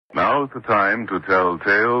Now's the time to tell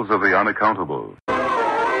tales of the unaccountable.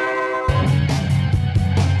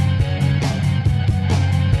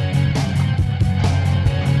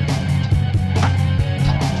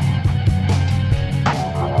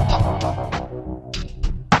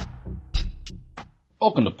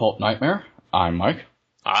 Welcome to Pulp Nightmare. I'm Mike.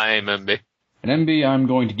 I'm MB. And MB, I'm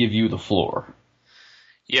going to give you the floor.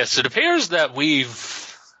 Yes, it appears that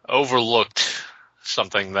we've overlooked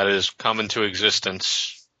something that has come into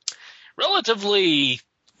existence relatively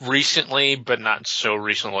recently, but not so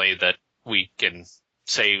recently that we can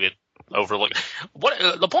say it overlooked.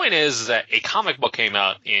 The point is that a comic book came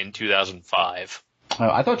out in 2005.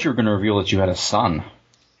 I thought you were going to reveal that you had a son.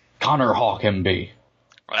 Connor Hawk, MB.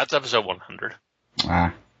 Well, that's episode 100.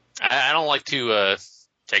 Ah. I don't like to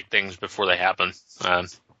take things before they happen,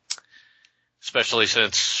 especially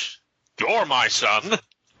since you're my son.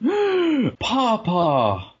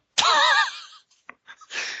 Papa!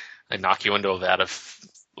 I knock you into a vat of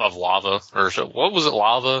lava, or so, what was it,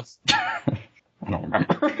 lava? I don't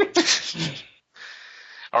remember.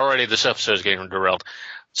 Already, this episode is getting derailed.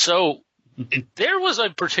 So, there was a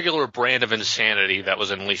particular brand of insanity that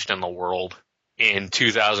was unleashed in the world in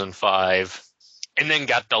 2005, and then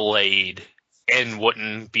got delayed, and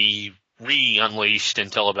wouldn't be re-unleashed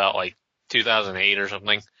until about, 2008 or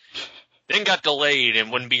something. Then got delayed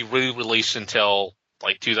and wouldn't be re-released until,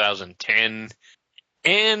 2010.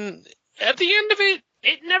 And at the end of it,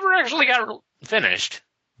 it never actually got finished.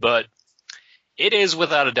 But it is,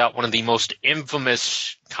 without a doubt, one of the most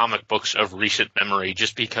infamous comic books of recent memory,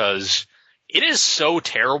 just because it is so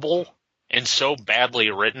terrible and so badly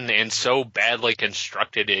written and so badly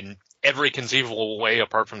constructed in every conceivable way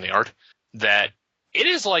apart from the art that it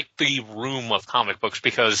is like the Room of comic books,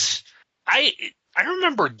 because I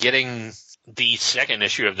remember getting the second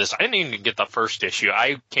issue of this. I didn't even get the first issue.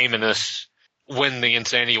 I came in this when the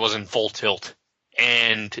insanity was in full tilt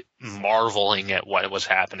and marveling at what was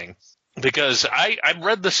happening, because I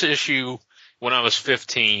read this issue when I was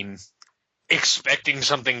 15 expecting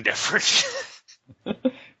something different.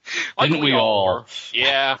 Didn't we all?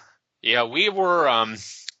 Yeah, we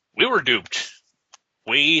were duped.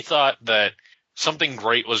 We thought that something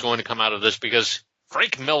great was going to come out of this because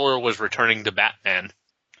Frank Miller was returning to Batman.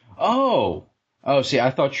 Oh, see,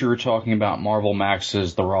 I thought you were talking about Marvel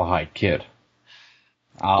Max's The Rawhide Kid.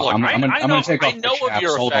 Look, I'm gonna take off I know the chaps. of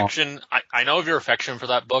your Hold affection. I know of your affection for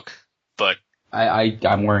that book, but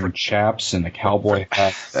I'm wearing chaps and a cowboy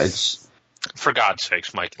hat. It's for God's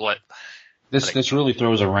sakes, Mike. This really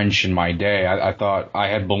throws a wrench in my day. I thought I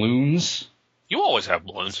had balloons. You always have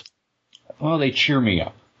balloons. Well, they cheer me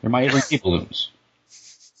up. They're my everyday balloons.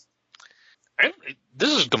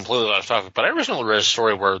 This is completely off topic, but I recently read a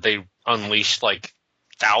story where they unleashed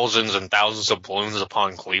thousands and thousands of balloons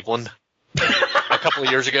upon Cleveland a couple of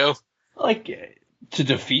years ago. To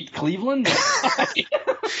defeat Cleveland?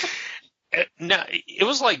 No, it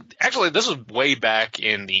was actually, this was way back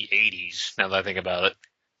in the 80s, now that I think about it,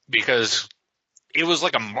 because it was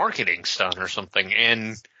like a marketing stunt or something,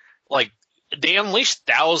 and they unleashed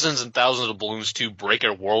thousands and thousands of balloons to break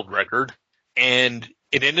a world record, and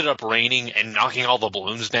it ended up raining and knocking all the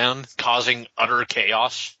balloons down, causing utter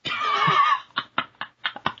chaos.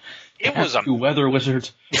 It was a weather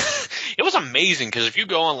wizards. It was amazing, because if you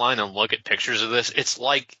go online and look at pictures of this, it's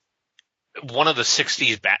like one of the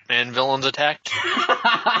 60s Batman villains attacked.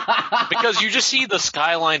 Because you just see the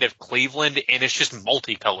skyline of Cleveland, and it's just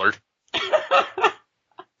multicolored.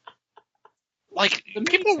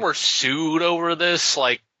 People were sued over this.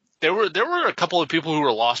 There were a couple of people who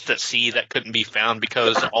were lost at sea that couldn't be found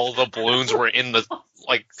because all the balloons were in the,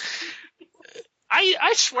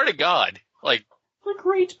 I swear to God, The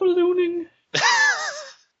great ballooning.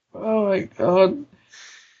 Oh my God.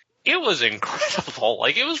 It was incredible.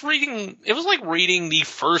 It was like reading the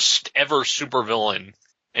first ever supervillain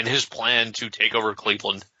and his plan to take over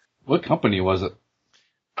Cleveland. What company was it?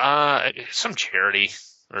 Some charity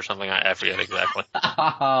or something. I forget exactly.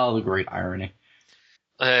 The great irony.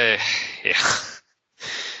 Yeah.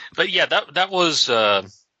 But yeah, that was,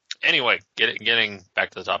 anyway, getting back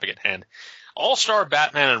to the topic at hand. All-Star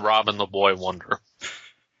Batman and Robin the Boy Wonder.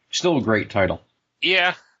 Still a great title.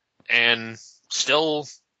 Yeah, and still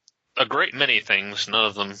a great many things, none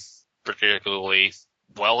of them particularly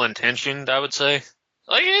well-intentioned, I would say.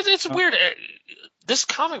 It's weird. This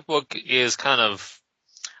comic book is kind of,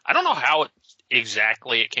 I don't know how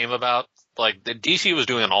exactly it came about. The DC was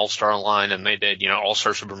doing an All-Star line, and they did,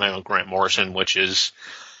 All-Star Superman with Grant Morrison, which is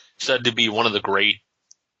said to be one of the great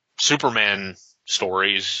Superman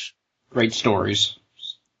stories. Great stories.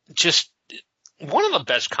 Just one of the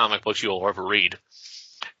best comic books you'll ever read.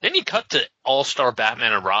 Then you cut to All-Star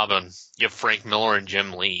Batman and Robin. You have Frank Miller and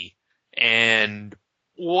Jim Lee. And,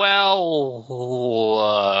 well,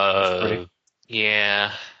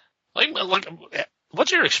 yeah. Like,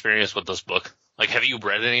 what's your experience with this book? Like, have you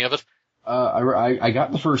read any of it? I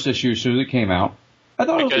got the first issue as soon as it came out. I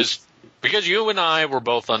thought because you and I were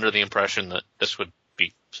both under the impression that this would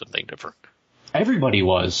be something different. Everybody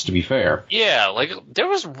was, to be fair. Yeah, like, there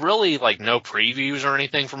was really, like, no previews or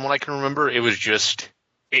anything from what I can remember. It was just,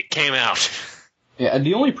 it came out. Yeah,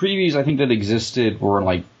 the only previews I think that existed were,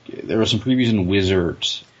 like, there were some previews in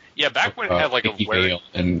Wizards. Yeah, back when it had, like, it had,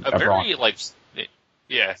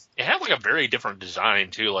 like, a very different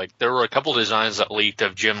design, too. Like, there were a couple designs that leaked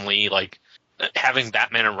of Jim Lee, like, having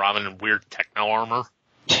Batman and Robin in weird techno armor.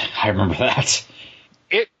 I remember that.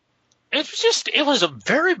 It was a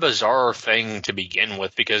very bizarre thing to begin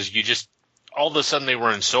with, because you just, all of a sudden they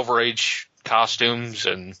were in Silver Age costumes,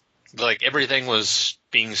 and, like, everything was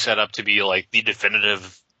being set up to be, like, the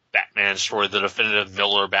definitive Batman story, the definitive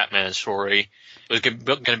Miller Batman story. It was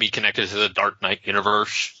going to be connected to the Dark Knight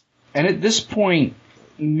universe. And at this point,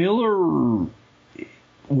 Miller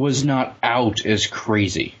was not out as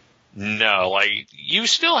crazy. No, like, you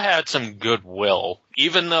still had some goodwill,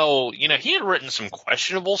 even though, you know, he had written some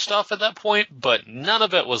questionable stuff at that point, but none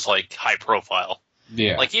of it was, like, high profile.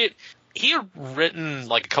 Yeah. Like, he had written,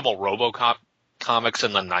 like, a couple RoboCop comics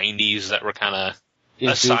in the 90s that were kind of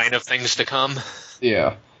a sign of things to come.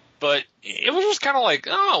 Yeah. But it was just kind of like,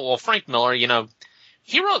 oh, well, Frank Miller, you know,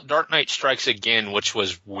 he wrote Dark Knight Strikes Again, which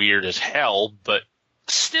was weird as hell, but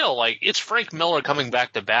still, like, it's Frank Miller coming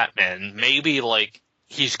back to Batman. Maybe, like,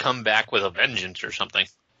 he's come back with a vengeance or something.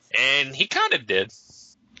 And he kind of did.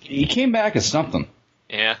 He came back as something.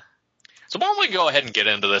 Yeah. So why don't we go ahead and get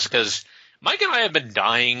into this, because Mike and I have been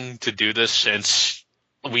dying to do this since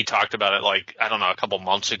we talked about it, like, I don't know, a couple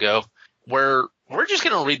months ago, where we're just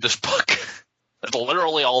going to read this book. That's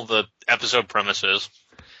literally all the episode premise is.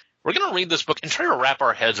 We're going to read this book and try to wrap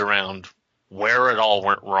our heads around where it all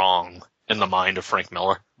went wrong in the mind of Frank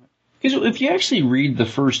Miller. Because if you actually read the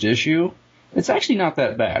first issue, it's actually not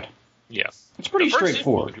that bad. Yeah. It's pretty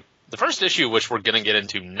straightforward. The first issue, which we're going to get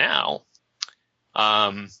into now,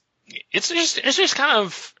 it's just kind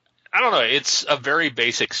of, I don't know, it's a very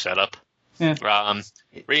basic setup. Yeah.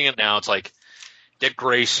 Reading it now, it's like Dick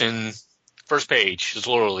Grayson, first page is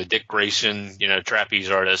literally Dick Grayson, you know, trapeze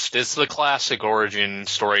artist. It's the classic origin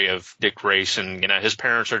story of Dick Grayson. You know, his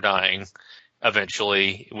parents are dying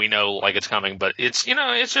eventually. We know, like, it's coming, but it's, you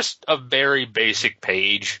know, it's just a very basic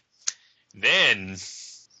page. Then,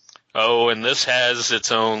 and this has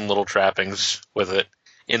its own little trappings with it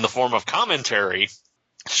in the form of commentary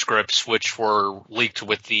scripts, which were leaked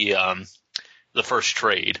with the first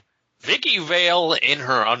trade. Vicky Vale in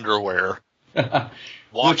her underwear,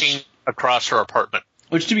 walking across her apartment.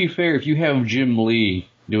 Which, to be fair, if you have Jim Lee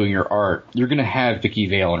doing your art, you're going to have Vicky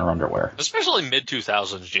Vale in her underwear. Especially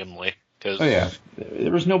mid-2000s Jim Lee. Oh, yeah.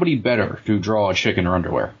 There was nobody better to draw a chick in her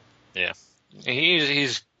underwear. Yeah.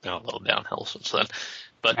 He's gone a little downhill since then.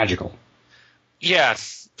 But magical. Yeah.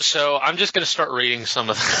 So I'm just going to start reading some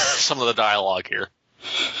of the dialogue here.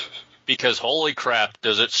 Because holy crap,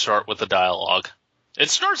 does it start with the dialogue. It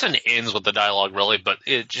starts and ends with the dialogue, really, but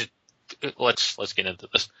let's get into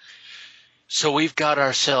this. So we've got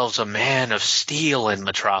ourselves a man of steel in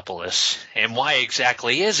Metropolis. And why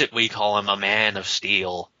exactly is it we call him a man of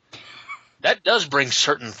steel? That does bring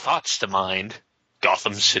certain thoughts to mind.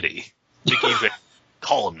 Gotham City. Vicky Vale,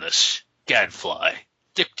 columnist, gadfly,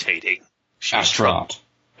 dictating. Astronaut.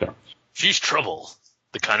 She's trouble.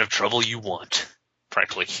 The kind of trouble you want.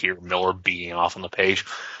 Practically hear Miller beating off on the page.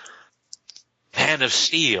 Man of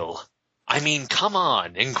Steel. I mean, come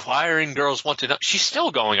on. Inquiring girls want to know. She's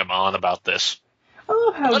still going on about this. I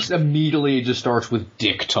love how it immediately just starts with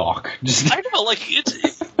dick talk. I know, like,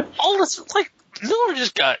 it's all this, like, Miller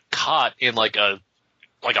just got caught in, like a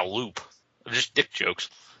loop of just dick jokes.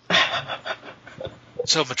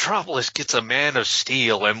 So Metropolis gets a man of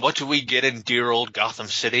steel, and what do we get in dear old Gotham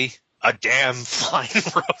City? A damn flying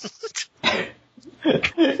rodent.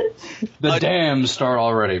 The dams start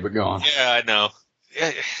already, but go on. Yeah, I know.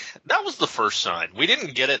 That was the first sign. We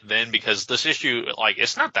didn't get it then because this issue, like,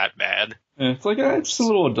 it's not that bad. Yeah, it's like, it's a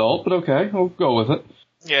little adult, but okay, we'll go with it.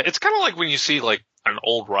 Yeah, it's kind of like when you see, like, an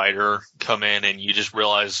old writer come in and you just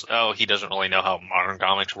realize, oh, he doesn't really know how modern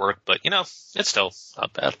comics work, but, you know, it's still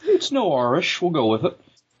not bad. It's noirish, we'll go with it.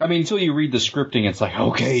 I mean, until you read the scripting, it's like,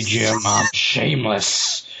 okay, Jim, I'm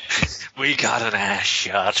shameless. We got an ass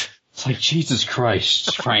shot. It's like, Jesus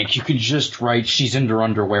Christ, Frank, you can just write she's in her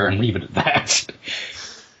underwear and leave it at that.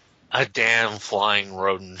 A damn flying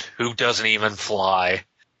rodent who doesn't even fly.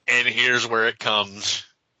 And here's where it comes.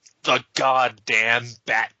 the goddamn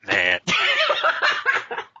Batman.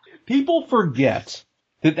 People forget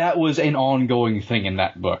that was an ongoing thing in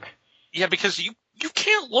that book. Yeah, because you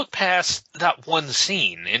can't look past that one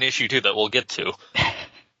scene in issue 2 that we'll get to.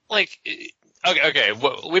 Like, okay,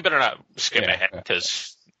 well, we better not skip ahead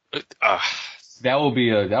because that will be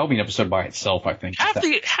an episode by itself, I think.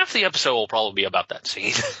 Half the episode will probably be about that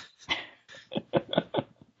scene.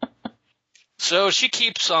 So she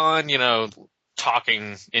keeps on,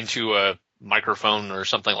 talking into a microphone or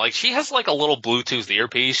something. Like, she has like a little Bluetooth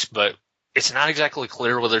earpiece, but it's not exactly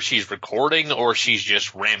clear whether she's recording or she's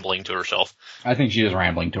just rambling to herself. I think she is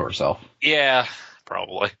rambling to herself. Yeah,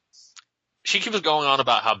 probably. She keeps going on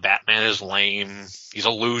about how Batman is lame. He's a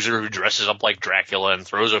loser who dresses up like Dracula and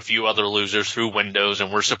throws a few other losers through windows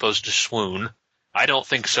and we're supposed to swoon. I don't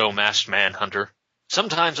think so, Masked Manhunter.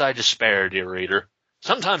 Sometimes I despair, dear reader.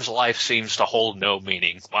 Sometimes life seems to hold no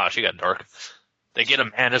meaning. Wow, she got dark. They get a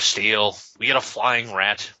Man of Steel. We get a flying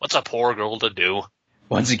rat. What's a poor girl to do?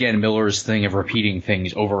 Once again, Miller's thing of repeating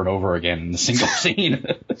things over and over again in a single scene.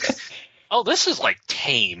 Oh, this is like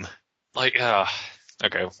tame. Like,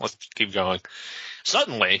 okay, let's keep going.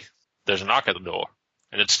 Suddenly, there's a knock at the door,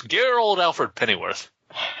 and it's dear old Alfred Pennyworth.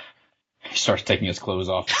 He starts taking his clothes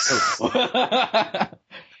off.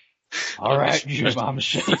 All right, you bomb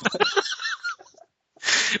shit.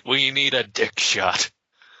 We need a dick shot.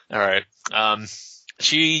 All right.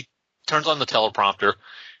 She turns on the teleprompter.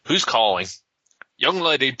 Who's calling? Young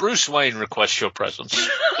lady, Bruce Wayne requests your presence.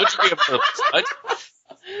 Would you be available?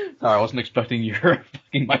 Sorry, I wasn't expecting your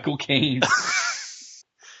fucking Michael Caine.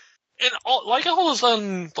 And all of a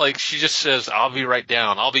sudden, like, she just says, I'll be right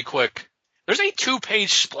down. I'll be quick. There's a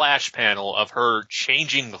 2-page splash panel of her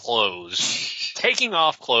changing clothes, taking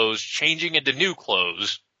off clothes, changing into new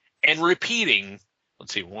clothes, and repeating,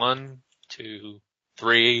 let's see, 1, 2,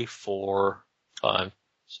 3, 4, 5,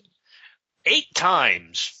 6, 8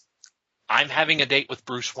 times. I'm having a date with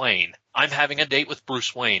Bruce Wayne. I'm having a date with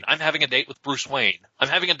Bruce Wayne. I'm having a date with Bruce Wayne. I'm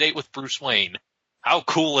having a date with Bruce Wayne. How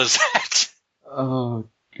cool is that? Oh,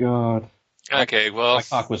 God. Okay, well. My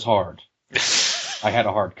cock was hard. I had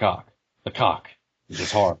a hard cock. The cock is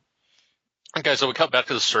just hard. Okay, so we cut back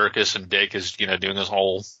to the circus, and Dick is, doing his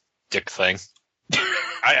whole dick thing.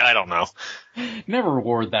 I don't know. Never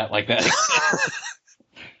word that like that.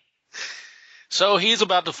 So he's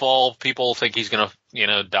about to fall. People think he's gonna,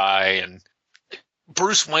 die, and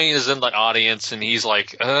Bruce Wayne is in the audience, and he's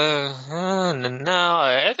like, no,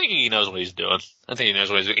 I think he knows what he's doing.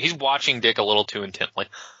 He's watching Dick a little too intently.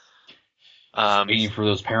 Waiting for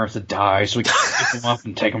those parents to die so he can pick him up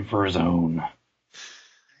and take him for his own.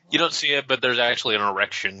 You don't see it, but there's actually an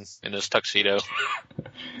erection in his tuxedo.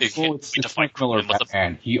 Well, it's Frank Miller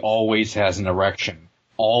Batman. He always has an erection.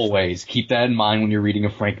 Always. Keep that in mind when you're reading a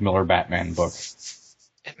Frank Miller Batman book.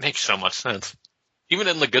 It makes so much sense. Even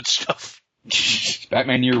in the good stuff.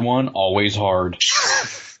 Batman Year One, always hard.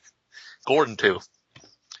 Gordon, too.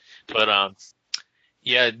 But,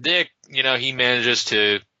 yeah, Dick, he manages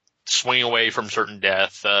to swing away from certain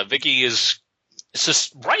death. Vicky is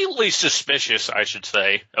rightly suspicious, I should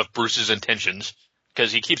say, of Bruce's intentions,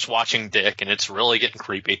 because he keeps watching Dick, and it's really getting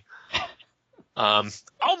creepy. Oh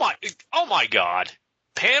my God.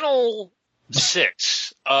 Panel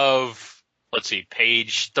 6 of, let's see,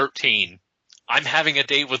 page 13. I'm having a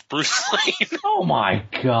date with Bruce Wayne. Oh my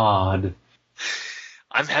God.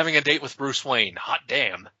 I'm having a date with Bruce Wayne. Hot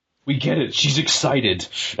damn. We get it. She's excited.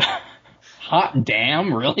 Hot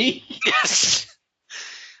damn, really? Yes.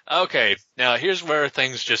 Okay, now here's where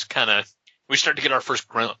things just we start to get our first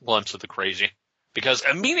glimpse of the crazy. Because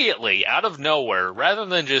immediately, out of nowhere, rather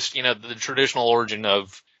than just, the traditional origin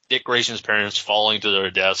of Dick Grayson's parents falling to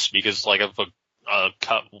their deaths because, like, of a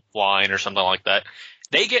cut line or something like that,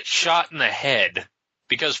 they get shot in the head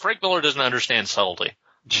because Frank Miller doesn't understand subtlety.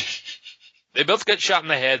 They both get shot in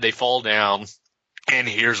the head, they fall down, and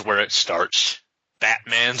here's where it starts.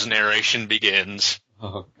 Batman's narration begins.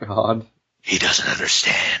 Oh, God. He doesn't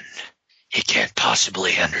understand. He can't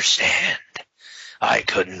possibly understand. I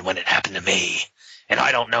couldn't when it happened to me, and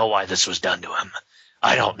I don't know why this was done to him.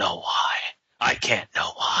 I don't know why. I can't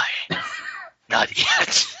know why. Not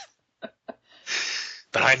yet.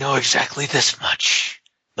 But I know exactly this much.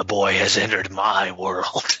 The boy has entered my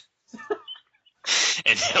world.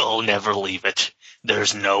 And he'll never leave it.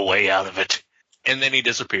 There's no way out of it. And then he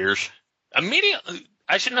disappears. Immediately,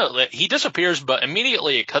 I should note that he disappears, but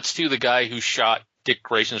immediately it cuts to the guy who shot Dick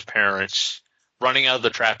Grayson's parents running out of the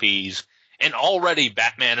trapeze, and already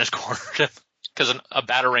Batman has cornered him because a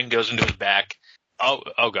batarang goes into his back.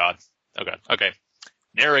 Oh God. Okay.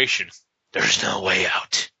 Narration. There's no way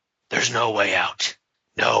out. There's no way out.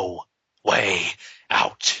 No way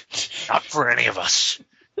Out. Not for any of us.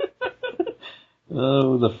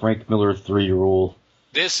 Oh, the Frank Miller 3 rule.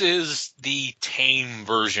 This is the tame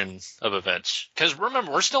version of events. Because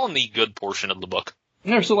remember, we're still in the good portion of the book.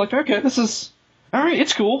 And they're still like, okay, this is... Alright,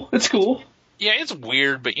 it's cool. It's cool. Yeah, it's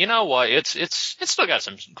weird, but you know what? It's still got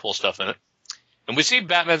some cool stuff in it. And we see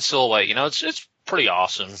Batman's silhouette. You know, it's pretty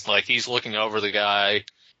awesome. Like, he's looking over the guy.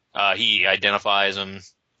 He identifies him.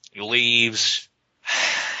 He leaves.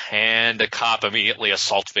 And a cop immediately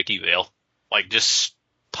assaults Vicky Vale. Like, just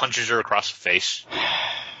punches her across the face.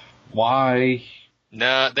 Why?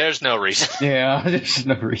 No, there's no reason. Yeah, there's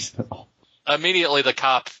no reason at all. Immediately, the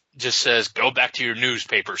cop just says, "Go back to your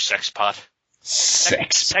newspaper, sexpot."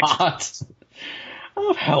 Sexpot? I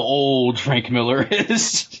love how old Frank Miller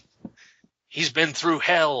is. He's been through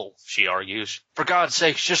hell, she argues. For God's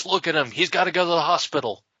sakes, just look at him. He's got to go to the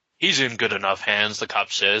hospital. He's in good enough hands, the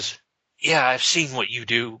cop says. Yeah, I've seen what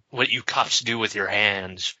you cops do with your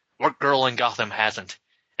hands. What girl in Gotham hasn't?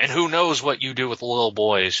 And who knows what you do with little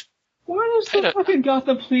boys? Why does the fucking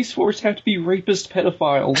Gotham police force have to be rapist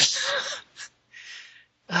pedophiles?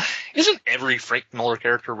 Isn't every Frank Miller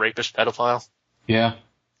character rapist pedophile? Yeah.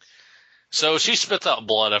 So she spits out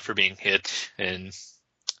blood after being hit, and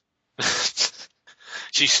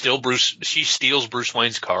she steals Bruce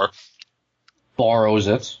Wayne's car. Borrows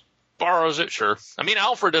it, sure. I mean,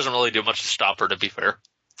 Alfred doesn't really do much to stop her, to be fair.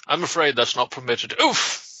 I'm afraid that's not permitted.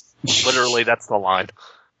 Oof! Literally, that's the line.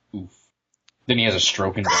 Oof. Then he has a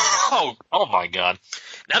stroke and dies. Oh my God.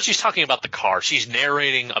 Now she's talking about the car. She's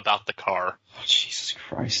narrating about the car. Oh, Jesus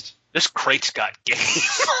Christ. This crate's got game.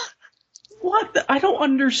 What? I don't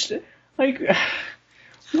understand. Like,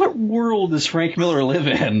 what world does Frank Miller live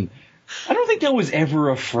in? I don't think that was ever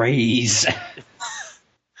a phrase.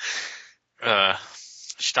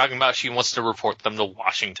 She's talking about she wants to report them to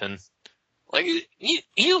Washington. Like, he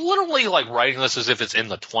literally, like, writing this as if it's in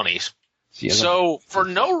the 20s. So, for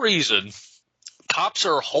no reason, cops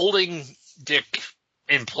are holding Dick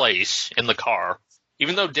in place in the car,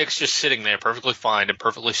 even though Dick's just sitting there perfectly fine and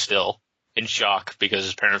perfectly still, in shock because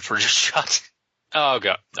his parents were just shot. Oh,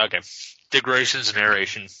 God. Okay. Dick Grayson's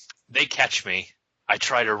narration. They catch me. I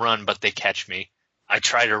try to run, but they catch me. I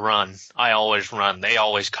try to run. I always run. They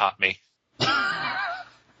always caught me.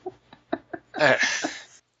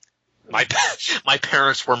 My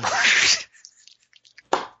parents were murdered.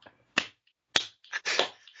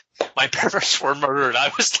 My parents were murdered.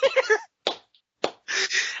 I was there.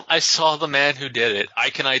 I saw the man who did it. I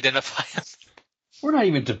can identify him. We're not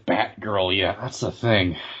even to Batgirl yet. That's the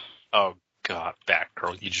thing. Oh, God,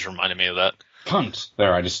 Batgirl. You just reminded me of that. Cunt.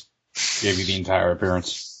 There, I just gave you the entire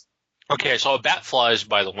appearance. Okay, so a bat flies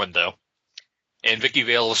by the window, and Vicky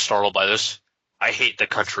Vale is startled by this. I hate the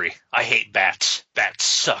country. I hate bats. Bats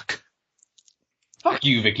suck. Fuck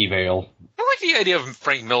you, Vicky Vale. I like the idea of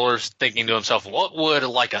Frank Miller thinking to himself, what would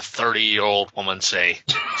like a 30-year-old woman say?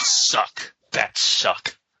 Suck. Bats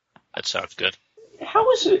suck. That sounds good.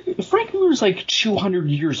 How is it? Frank Miller's like 200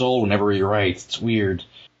 years old whenever he writes. It's weird.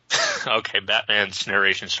 Okay, Batman's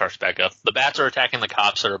narration starts back up. The bats are attacking the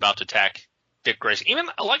cops that are about to attack Dick Grayson. Even,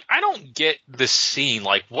 like, I don't get this scene.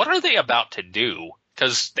 Like, what are they about to do?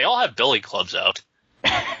 Because they all have billy clubs out.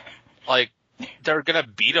 Like, they're gonna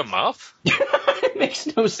beat him up? It makes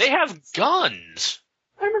no sense. They have guns.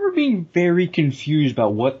 I remember being very confused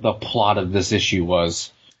about what the plot of this issue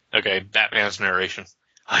was. Okay, Batman's narration.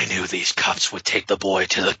 I knew these cops would take the boy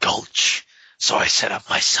to the gulch, so I set up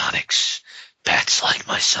my Sonics. Bats like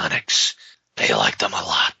my Sonics. They like them a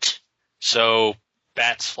lot. So,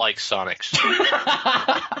 bats like Sonics.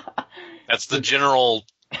 That's the general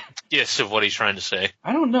gist of what he's trying to say.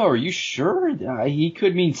 I don't know. Are you sure? He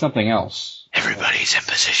could mean something else. Everybody's in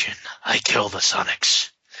position. I kill the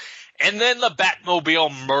Sonics. And then the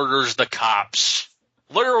Batmobile murders the cops.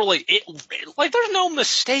 Literally, like, there's no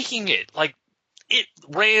mistaking it. Like, it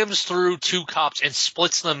rams through two cop cars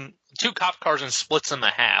and splits them in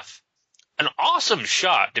half. An awesome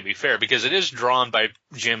shot, to be fair, because it is drawn by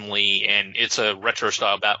Jim Lee, and it's a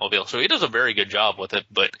retro-style Batmobile, so he does a very good job with it,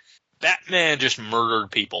 but Batman just murdered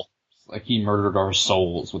people. Like he murdered our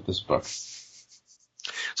souls with this book.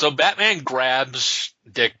 So Batman grabs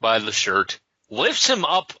Dick by the shirt, lifts him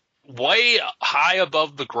up way high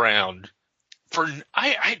above the ground.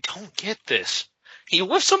 I don't get this. He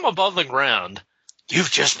lifts him above the ground. You've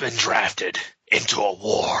just been drafted into a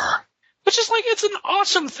war. Which is like, it's an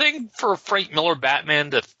awesome thing for Frank Miller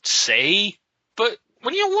Batman to say, but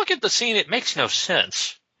when you look at the scene, it makes no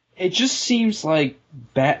sense. It just seems like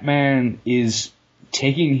Batman is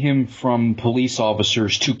taking him from police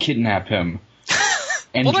officers to kidnap him.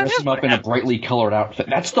 and dress him up in a brightly colored outfit.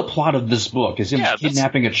 That's the plot of this book, is him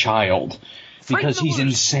kidnapping a child. Because he's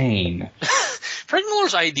insane. Frank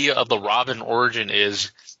Miller's idea of the Robin origin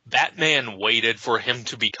is Batman waited for him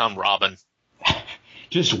to become Robin.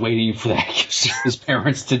 Just waiting for his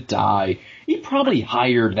parents to die. He probably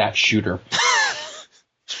hired that shooter.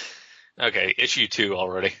 Okay, issue 2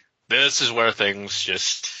 already. This is where things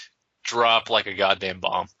just drop like a goddamn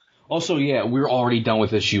bomb. Also, yeah, we're already done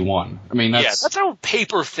with issue 1. I mean, that's how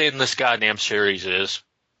paper thin this goddamn series is.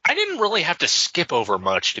 I didn't really have to skip over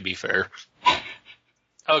much, to be fair.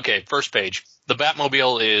 Okay, first page. The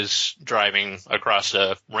Batmobile is driving across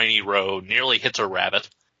a rainy road, nearly hits a rabbit.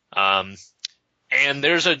 And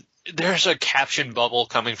there's a caption bubble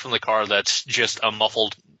coming from the car that's just a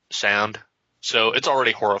muffled sound. So it's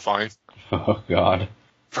already horrifying. Oh, God.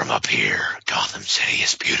 From up here, Gotham City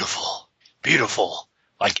is beautiful. Beautiful.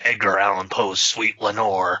 Like Edgar Allan Poe's Sweet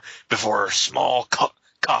Lenore, before her small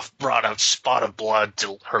cough brought a spot of blood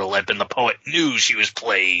to her lip, and the poet knew she was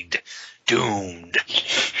plagued. Doomed.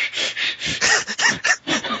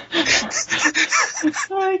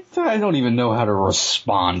 I don't even know how to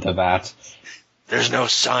respond to that. There's no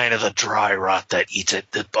sign of the dry rot that eats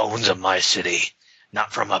at the bones of my city.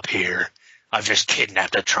 Not from up here. I've just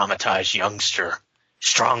kidnapped a traumatized youngster.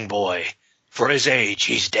 Strong boy. For his age,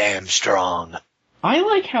 he's damn strong. I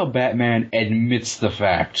like how Batman admits the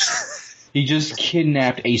fact. He just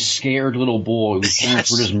kidnapped a scared little boy whose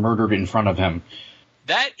parents were just murdered in front of him.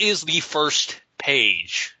 That is the first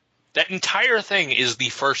page. That entire thing is the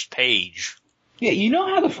first page. Yeah, you know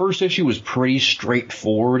how the first issue was pretty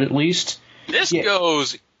straightforward, at least? This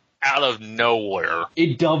goes out of nowhere.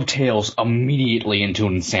 It dovetails immediately into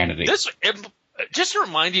insanity. Just to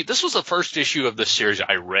remind you, this was the first issue of the series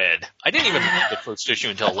I read. I didn't even read the first issue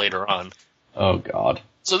until later on. Oh, God.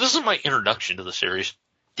 So this is my introduction to the series.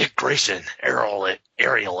 Dick Grayson,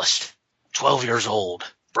 aerialist, 12 years old,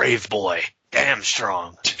 brave boy, damn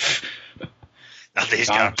strong. Not that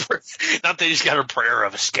he's got a prayer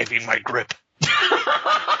of escaping my grip.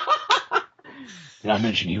 Did I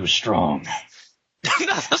mention he was strong?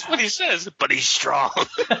 No, that's what he says, but he's strong.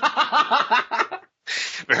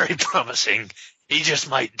 Very promising. He just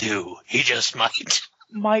might do. He just might.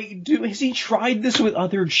 Might do. Has he tried this with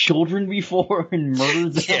other children before and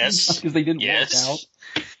murdered them? Yes. Because they didn't work out?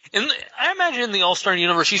 I imagine in the All-Star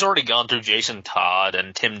universe, he's already gone through Jason Todd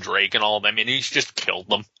and Tim Drake and all of them, and he's just killed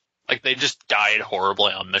them. Like, they just died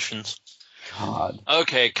horribly on missions. God.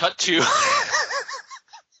 Okay, cut to...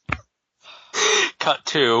 cut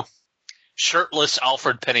to shirtless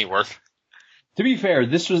Alfred Pennyworth. To be fair,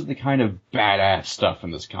 this was the kind of badass stuff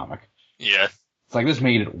in this comic. Yeah. It's like, this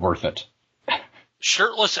made it worth it.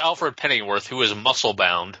 Shirtless Alfred Pennyworth, who is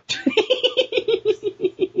muscle-bound.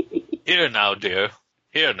 Here now, dear.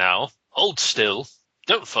 Here now. Hold still.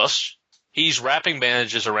 Don't fuss. He's wrapping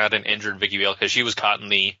bandages around an injured Vicky Vale because she was caught in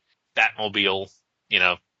the Batmobile,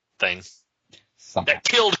 thing. Something. That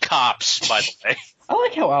killed cops, by the way. I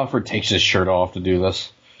like how Alfred takes his shirt off to do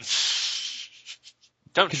this.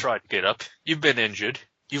 Don't try to get up. You've been injured.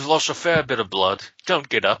 You've lost a fair bit of blood. Don't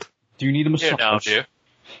get up. Do you need a massage? Here now, dear.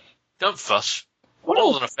 Don't fuss.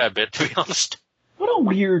 More than a fair bit, to be honest. What a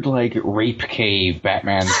weird, rape cave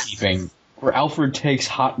Batman's keeping, where Alfred takes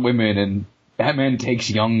hot women and Batman takes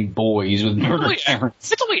young boys with murdered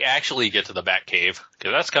parents. Until we actually get to the Batcave,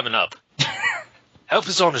 because that's coming up. Help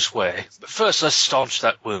is on its way, but first let's staunch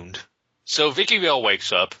that wound. So Vicky Vale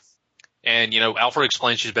wakes up, and, Alfred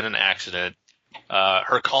explains she's been in an accident.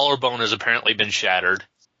 Her collarbone has apparently been shattered.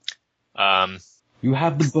 You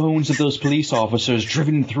have the bones of those police officers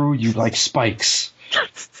driven through you like spikes.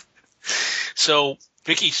 So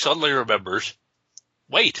Vicky suddenly remembers.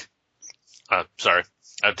 Wait. Sorry.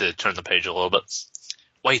 I have to turn the page a little bit.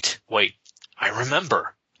 Wait. I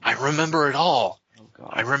remember it all. Oh,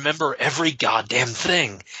 God. I remember every goddamn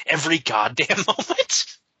thing. Every goddamn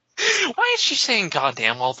moment. Why is she saying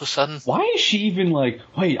goddamn all of a sudden? Why is she even wait,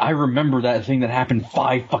 I remember that thing that happened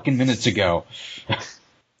 5 fucking minutes ago.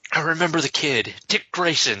 I remember the kid, Dick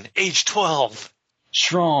Grayson, age 12.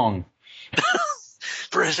 Strong.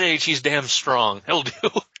 For his age, he's damn strong. He'll do.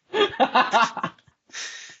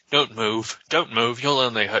 Don't move. You'll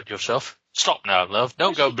only hurt yourself. Stop now, love.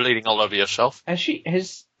 Don't go bleeding all over yourself. Has she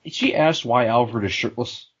asked why Alfred is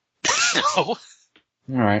shirtless? No. All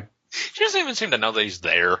right. She doesn't even seem to know that he's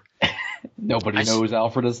there. Nobody knows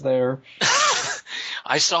Alfred is there.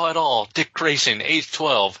 I saw it all. Dick Grayson, age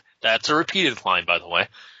 12. That's a repeated line, by the way.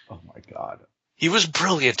 Oh, my God. He was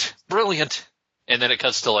brilliant. And then it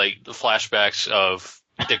cuts to, the flashbacks of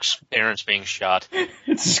Dick's parents being shot.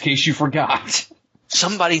 It's in case you forgot.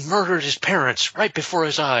 Somebody murdered his parents right before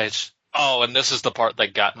his eyes. Oh, and this is the part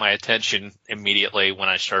that got my attention immediately when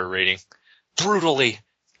I started reading. Brutally.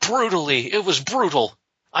 It was brutal.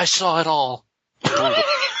 I saw it all. Brutal.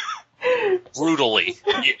 Brutally.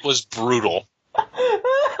 It was brutal.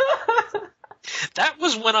 That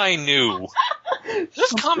was when I knew.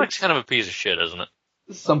 This comic's kind of a piece of shit, isn't it?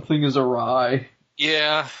 Something is awry.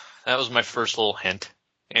 Yeah, that was my first little hint.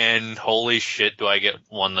 And holy shit, do I get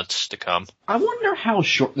one that's to come. I wonder how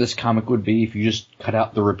short this comic would be if you just cut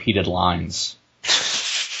out the repeated lines.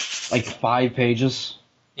 Like 5 pages?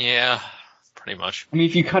 Yeah, pretty much. I mean,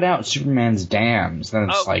 if you cut out Superman's dams, then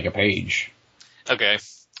it's like a page. Okay.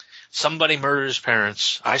 Somebody murdered his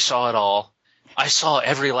parents. I saw it all. I saw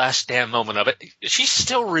every last damn moment of it. She's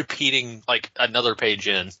still repeating, like, another page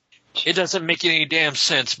in. It doesn't make any damn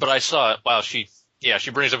sense, but I saw it. Wow, she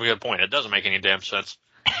brings up a good point. It doesn't make any damn sense.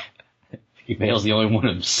 Bale's the only one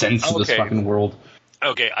of sense in this fucking world.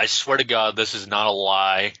 Okay, I swear to God, this is not a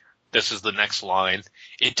lie. This is the next line.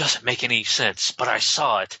 It doesn't make any sense, but I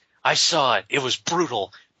saw it. I saw it. It was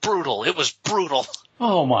brutal. It was brutal.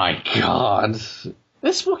 Oh my God.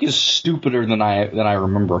 This book is stupider than I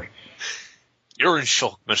remember. You're in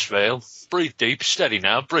shock, Miss Vale. Breathe deep. Steady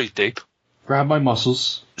now. Breathe deep. Grab my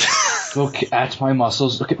muscles. Look at my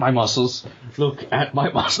muscles. Look at my muscles. Look at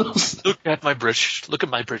my muscles. Look at my British. Look at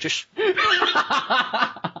my British.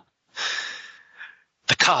 The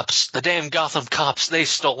cops, the damn Gotham cops, they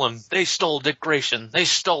stole him. They stole Dick Grayson. They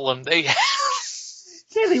stole him. Yeah,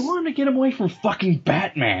 they wanted to get him away from fucking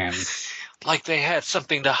Batman. Like they had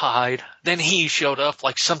something to hide. Then he showed up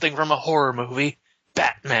like something from a horror movie.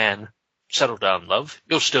 Batman. Settle down, love.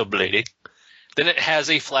 You're still bleeding. Then it has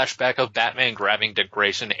a flashback of Batman grabbing Dick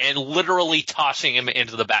Grayson and literally tossing him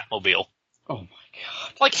into the Batmobile. Oh my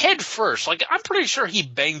God. Like head first. Like I'm pretty sure he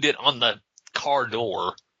banged it on the car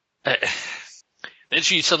door. Then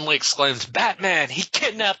she suddenly exclaims, Batman, he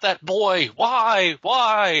kidnapped that boy. Why?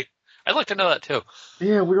 I'd like to know that too.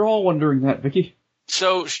 Yeah, we were all wondering that, Vicky.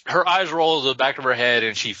 So her eyes roll to the back of her head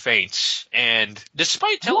and she faints. And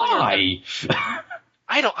despite telling her...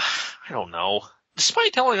 I don't know.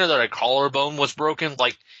 Despite telling her that her collarbone was broken,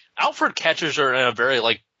 like, Alfred catches her in a very,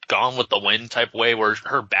 like, Gone with the Wind type way where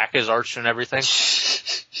her back is arched and everything.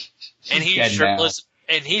 And he's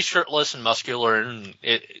shirtless and muscular, and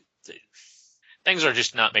things are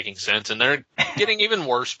just not making sense. And they're getting even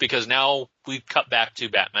worse because now we cut back to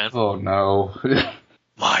Batman. Oh, no.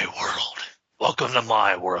 My world. Welcome to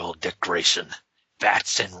my world, Dick Grayson.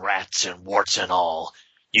 Bats and rats and warts and all.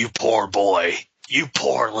 You poor boy. You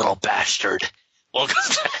poor little bastard. Welcome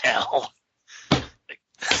to hell.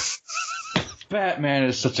 Batman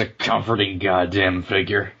is such a comforting goddamn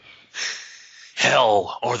figure.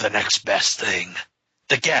 Hell, or the next best thing.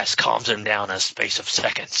 The gas calms him down in a space of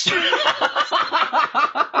seconds.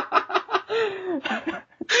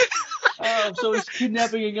 So he's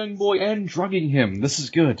kidnapping a young boy and drugging him. This is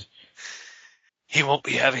good. He won't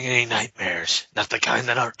be having any nightmares. Not the kind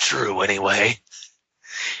that aren't true, anyway.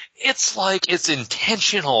 It's like it's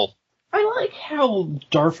intentional. I like how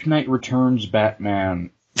Dark Knight Returns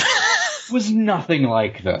Batman was nothing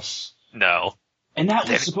like this. No. And that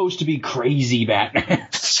was supposed to be crazy Batman.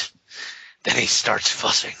 Then he starts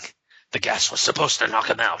fussing. The gas was supposed to knock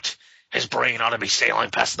him out. His brain ought to be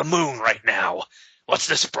sailing past the moon right now. What's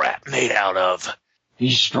this brat made out of?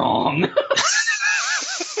 He's strong.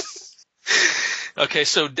 Okay,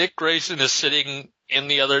 so Dick Grayson is sitting in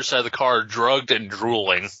the other side of the car, drugged and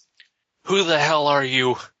drooling. Who the hell are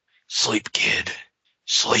you? Sleep, kid.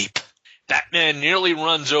 Sleep. Batman nearly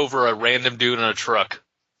runs over a random dude in a truck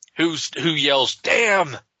who yells,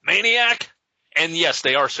 damn, maniac! And yes,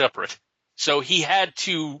 they are separate. So he had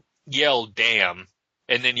to yell damn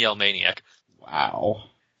and then yell maniac. Wow.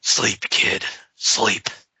 Sleep, kid. Sleep.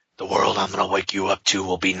 The world I'm going to wake you up to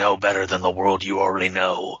will be no better than the world you already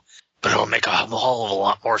know. But it'll make a whole of a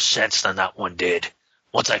lot more sense than that one did.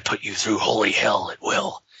 Once I put you through holy hell, it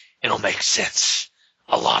will. It'll make sense.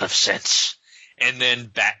 A lot of sense. And then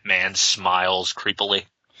Batman smiles creepily.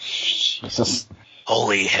 Jesus.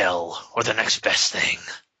 Holy hell, or the next best thing.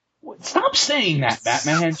 Stop saying that,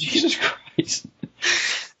 Batman. Jesus Christ.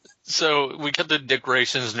 So we cut to Dick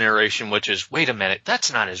Grayson's narration, which is, wait a minute,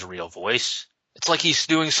 that's not his real voice. It's like he's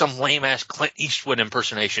doing some lame-ass Clint Eastwood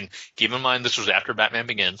impersonation. Keep in mind, this was after Batman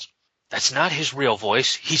Begins. That's not his real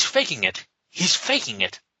voice. He's faking it. He's faking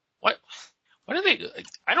it. What? What are they?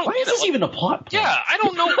 I don't. Why is this even a plot point? Yeah, I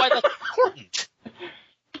don't know why that's important.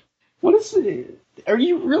 What is it? Are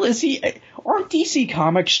you really? Aren't DC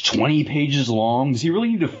Comics 20 pages long? Does he really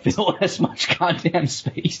need to fill as much goddamn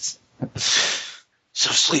space?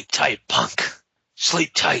 So sleep tight, punk.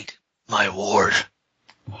 Sleep tight, my ward.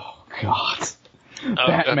 Oh God.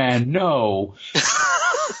 Batman, no.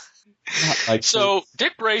 So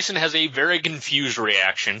Dick Grayson has a very confused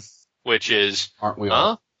reaction, which is, aren't we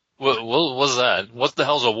all? Huh? What was that? What the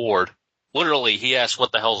hell's a ward? Literally, he asked,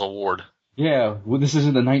 what the hell's a ward? Yeah, well, this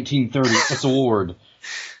isn't the 1930s. It's a ward.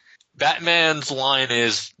 Batman's line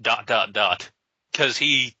is ... because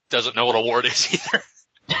he doesn't know what a ward is either.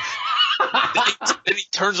 then he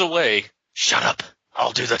turns away. Shut up.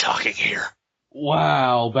 I'll do the talking here.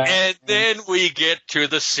 Wow, Batman. And then we get to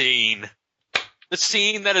the scene. The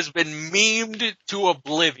scene that has been memed to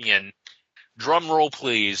oblivion. Drum roll,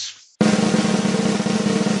 please.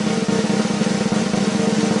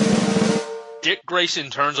 Dick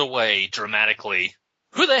Grayson turns away dramatically.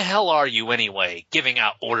 Who the hell are you anyway, giving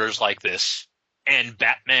out orders like this? And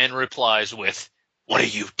Batman replies with, what are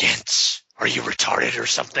you, dense? Are you retarded or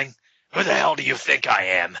something? Who the hell do you think I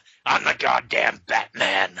am? I'm the goddamn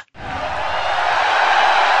Batman.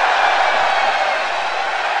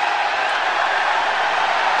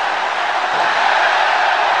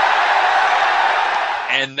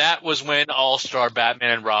 And that was when All-Star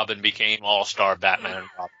Batman and Robin became All-Star Batman and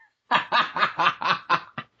Robin.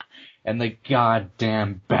 And the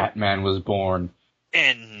goddamn Batman was born.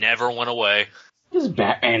 And never went away. This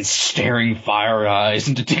Batman staring fire eyes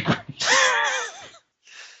into Dick Grayson.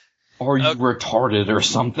 Are you retarded or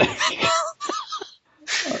something?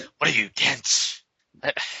 What are you, dense?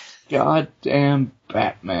 Goddamn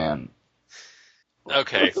Batman.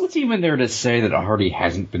 Okay. What's even there to say that already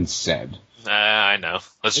hasn't been said? I know.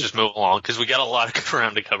 Let's just move along, because we got a lot of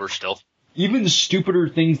ground to cover still. Even stupider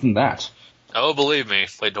things than that. Oh, believe me.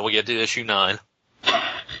 Wait till we get to issue 9.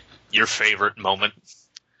 Your favorite moment.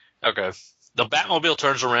 Okay. The Batmobile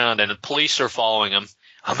turns around, and the police are following him.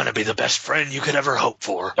 I'm going to be the best friend you could ever hope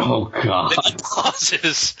for. Oh, God. Then he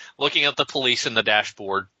pauses, looking at the police in the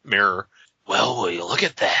dashboard mirror. Well, will you look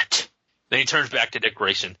at that? Then he turns back to Dick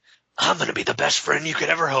Grayson. I'm going to be the best friend you could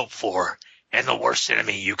ever hope for, and the worst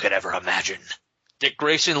enemy you could ever imagine. Dick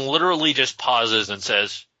Grayson literally just pauses and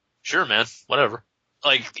says, sure, man, whatever.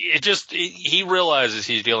 Like, he realizes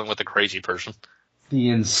he's dealing with a crazy person. The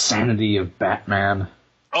insanity of Batman.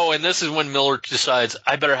 Oh, and this is when Miller decides,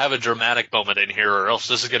 I better have a dramatic moment in here or else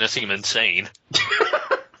this is going to seem insane.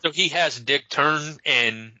 So he has Dick turn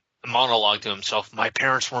and monologue to himself. My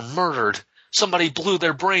parents were murdered. Somebody blew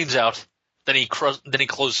their brains out. Then he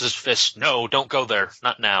closes his fist. No, don't go there.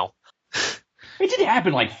 Not now. It did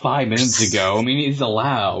happen like 5 minutes ago. I mean, he's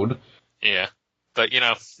allowed. Yeah. But,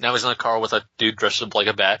 now he's in a car with a dude dressed up like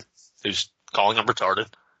a bat who's calling him retarded.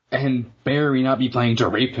 And Barry not be planning to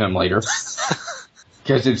rape him later.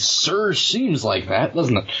 Because it sure seems like that,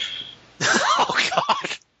 doesn't it? Oh, God.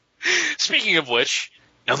 Speaking of which,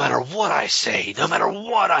 no matter what I say, no matter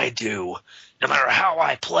what I do, no matter how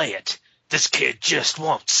I play it, this kid just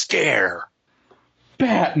won't scare.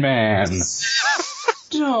 Batman!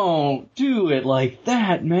 Don't do it like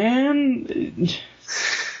that, man.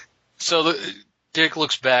 So Dick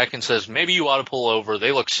looks back and says, maybe you ought to pull over.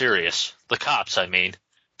 They look serious. The cops, I mean.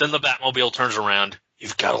 Then the Batmobile turns around.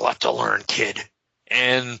 You've got a lot to learn, kid.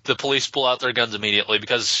 And the police pull out their guns immediately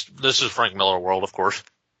because this is Frank Miller world, of course.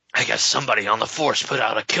 I guess somebody on the force put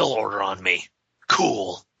out a kill order on me.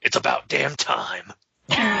 Cool. It's about damn time.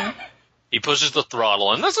 He pushes the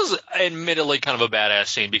throttle, and this is admittedly kind of a badass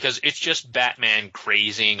scene because it's just Batman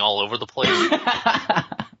crazying all over the place.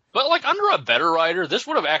 But, like, under a better writer, this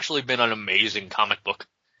would have actually been an amazing comic book.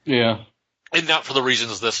 Yeah. And not for the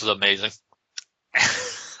reasons this is amazing.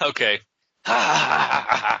 Okay. You're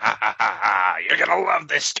gonna love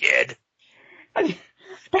this, kid.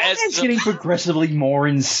 Batman's getting progressively more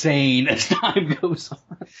insane as time goes on.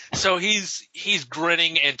 So he's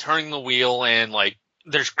grinning and turning the wheel, and, like,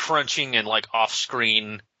 there's crunching and, like,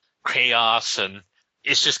 off-screen chaos, and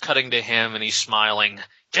it's just cutting to him, and he's smiling.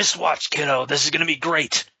 Just watch, kiddo. This is gonna be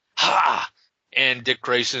great. Ha! And Dick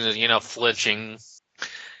Grayson is, flinching.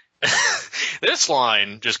 This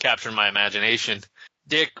line just captured my imagination.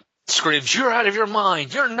 Dick screams, you're out of your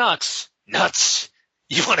mind. You're nuts. Nuts.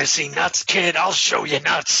 You want to see nuts, kid? I'll show you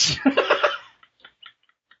nuts.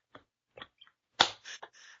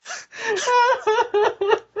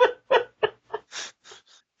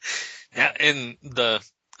 And the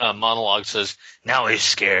monologue says, now he's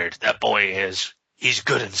scared. That boy is. He's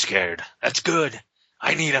good and scared. That's good.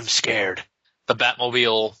 I need him scared. The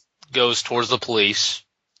Batmobile goes towards the police.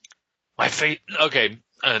 My fate. Okay,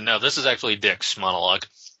 no, this is actually Dick's monologue.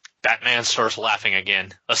 Batman starts laughing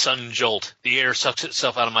again. A sudden jolt. The air sucks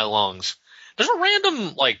itself out of my lungs. There's a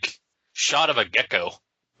random, shot of a gecko.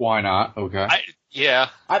 Why not? Okay. Yeah.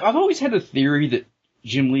 I've always had a theory that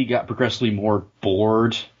Jim Lee got progressively more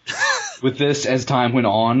bored with this as time went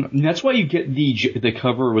on. And that's why you get the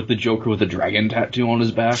cover with the Joker with the dragon tattoo on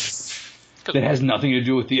his back. That has nothing to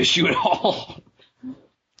do with the issue at all.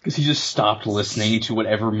 Because he just stopped listening to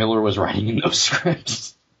whatever Miller was writing in those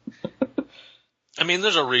scripts. I mean,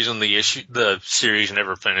 there's a reason the series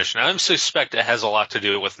never finished, and I suspect it has a lot to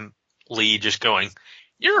do with Lee just going,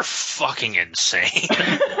 "You're fucking insane."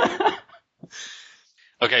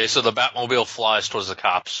 Okay, so the Batmobile flies towards the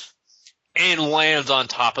cops and lands on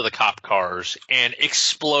top of the cop cars, and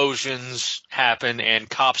explosions happen, and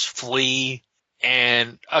cops flee,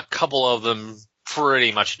 and a couple of them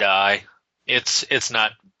pretty much die. It's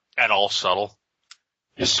not at all subtle.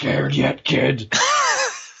 You scared yet, kid?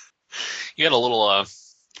 You had a little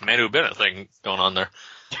Manu Bennett thing going on there.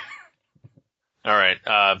 All right,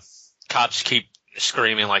 cops keep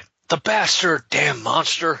screaming like, "The bastard! Damn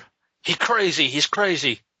monster! He's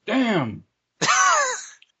crazy! Damn!"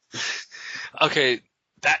 Okay,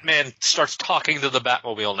 Batman starts talking to the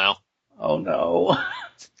Batmobile now. Oh no.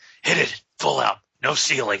 "Hit it! Full out! No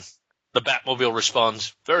ceiling!" The Batmobile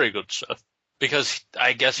responds, "Very good, sir." Because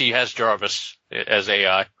I guess he has Jarvis as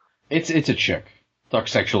AI. It's a chick. Talk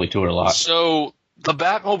sexually to it a lot. So the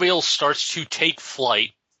Batmobile starts to take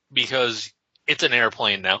flight because it's an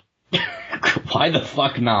airplane now. Why the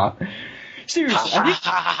fuck not? Seriously.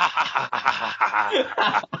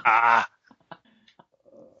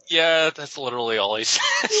 Yeah, that's literally all he says.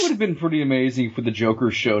 It would have been pretty amazing if the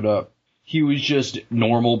Joker showed up. He was just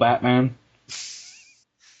normal Batman.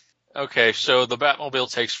 Okay, so the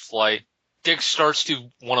Batmobile takes flight. Dick starts to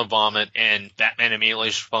want to vomit, and Batman immediately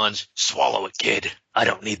responds, "Swallow it, kid. I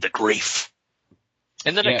don't need the grief."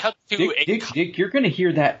 And then it cuts to Dick, you're going to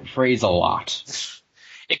hear that phrase a lot.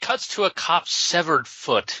 It cuts to a cop's severed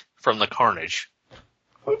foot from the carnage.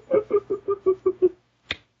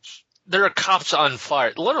 There are cops on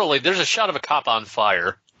fire. Literally, there's a shot of a cop on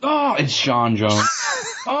fire. Oh, it's Sean Jones.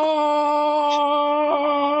 Oh!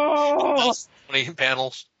 20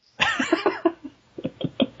 panels.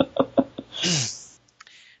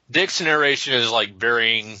 Dick's narration is like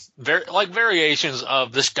variations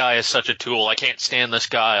of "this guy is such a tool. I can't stand this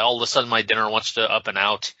guy. All of a sudden my dinner wants to up and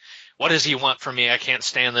out. What does he want from me? I can't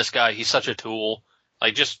stand this guy. He's such a tool."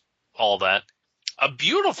 Like, just all that. A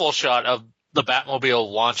beautiful shot of the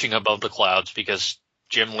Batmobile launching above the clouds because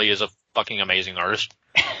Jim Lee is a fucking amazing artist.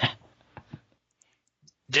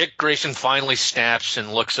 Dick Grayson finally snaps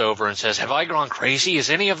and looks over and says, "Have I gone crazy? Is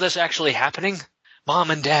any of this actually happening?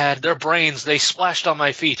 Mom and Dad, their brains, they splashed on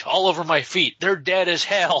my feet, all over my feet. They're dead as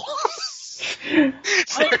hell."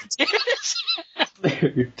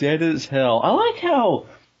 They're dead as hell. I like how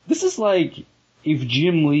this is like if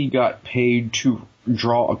Jim Lee got paid to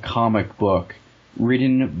draw a comic book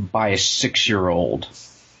written by a 6-year-old.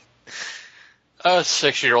 A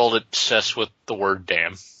 6-year-old obsessed with the word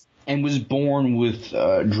damn. And was born with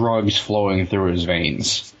drugs flowing through his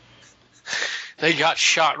veins. They got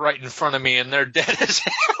shot right in front of me and they're dead as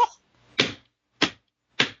hell.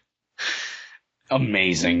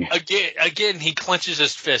 Amazing. Again, he clenches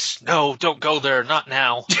his fist. "No, don't go there, not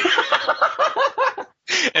now."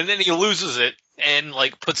 And then he loses it and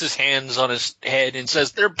like puts his hands on his head and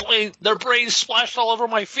says, their brains splashed all over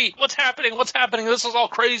my feet. What's happening? This is all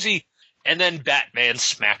crazy." And then Batman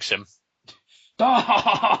smacks him.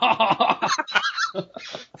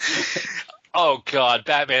 Oh God,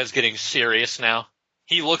 Batman's getting serious now.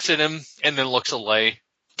 He looks at him and then looks away.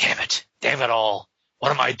 Damn it all.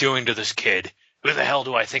 What am I doing to this kid? Who the hell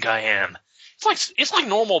do I think I am? It's like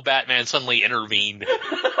normal Batman suddenly intervened.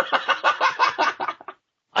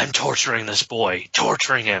 "I'm torturing this boy.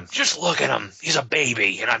 Torturing him. Just look at him. He's a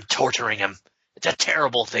baby and I'm torturing him. It's a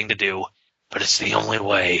terrible thing to do, but it's the only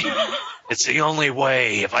way. It's the only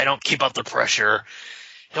way. If I don't keep up the pressure,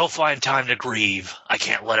 he'll find time to grieve. I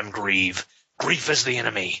can't let him grieve. Grief is the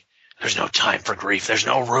enemy. There's no time for grief. There's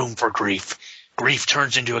no room for grief. Grief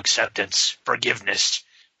turns into acceptance, forgiveness.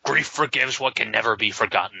 Grief forgives what can never be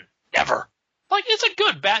forgotten. Never." Like, it's a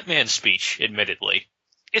good Batman speech, admittedly.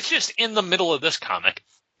 It's just in the middle of this comic.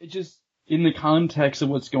 It just, in the context of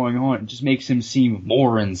what's going on, it just makes him seem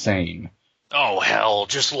more insane. "Oh, hell,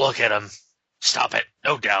 just look at him. Stop it.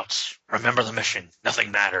 No doubts. Remember the mission.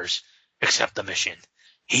 Nothing matters except the mission.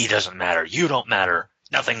 He doesn't matter. You don't matter.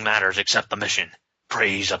 Nothing matters except the mission.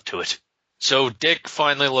 Praise up to it." So Dick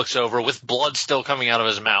finally looks over with blood still coming out of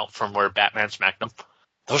his mouth from where Batman smacked him.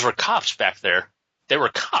 "Those were cops back there." "They were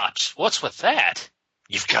cops? What's with that?"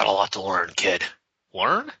 "You've got a lot to learn, kid."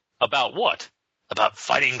 "Learn? About what?" "About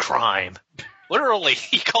fighting crime." Literally,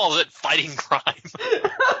 he calls it fighting crime.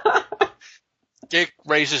 Dick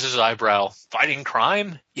raises his eyebrow. "Fighting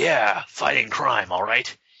crime?" "Yeah, fighting crime, all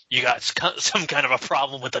right. You got some kind of a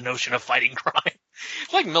problem with the notion of fighting crime.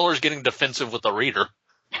 It's like Miller's getting defensive with the reader.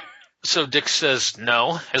 So Dick says,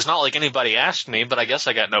 no, it's not like anybody asked me, but I guess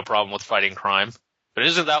I got no problem with fighting crime. But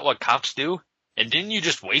isn't that what cops do? And didn't you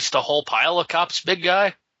just waste a whole pile of cops, big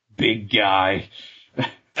guy? Big guy.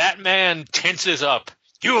 Batman tenses up.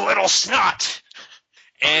 You little snot!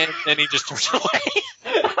 And then he just turns away.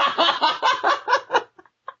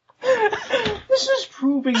 This is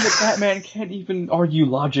proving that Batman can't even argue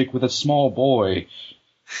logic with a small boy.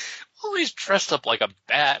 Well, he's dressed up like a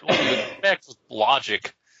bat. What do you expect with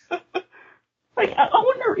logic? Like, I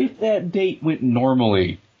wonder if that date went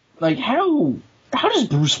normally. Like, how does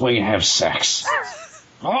Bruce Wayne have sex?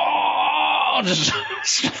 Oh, just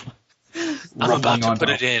I'm about to put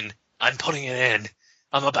it in. I'm putting it in.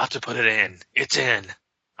 I'm about to put it in. It's in.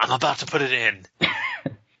 I'm about to put it in.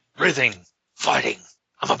 Breathing. Fighting.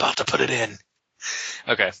 I'm about to put it in.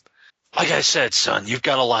 Okay. Like I said, son, you've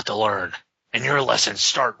got a lot to learn. And your lessons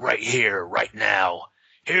start right here, right now.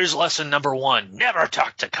 Here's lesson number 1. Never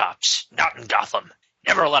talk to cops. Not in Gotham.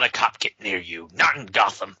 Never let a cop get near you. Not in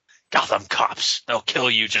Gotham. Gotham cops. They'll kill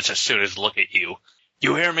you just as soon as look at you.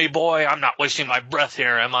 You hear me, boy? I'm not wasting my breath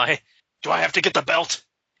here, am I? Do I have to get the belt?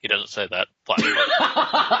 He doesn't say that.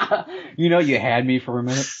 You know, you had me for a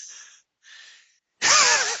minute.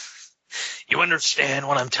 You understand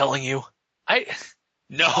what I'm telling you?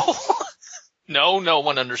 No. No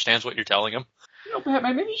one understands what you're telling him. You know,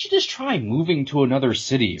 Batman, maybe you should just try moving to another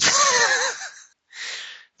city.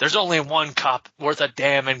 There's only one cop worth a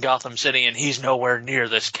damn in Gotham City, and he's nowhere near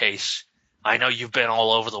this case. I know you've been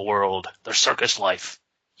all over the world. The circus life.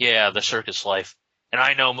 Yeah, the circus life. And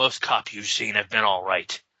I know most cops you've seen have been all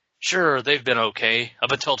right. Sure, they've been okay,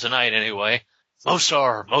 up until tonight anyway. Most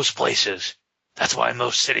are, most places. That's why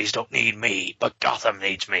most cities don't need me, but Gotham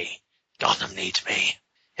needs me. Gotham needs me.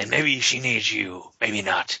 And maybe she needs you, maybe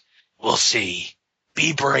not. We'll see.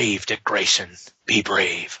 Be brave, Dick Grayson. Be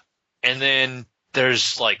brave. And then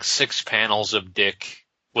there's like 6 panels of Dick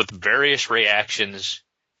with various reactions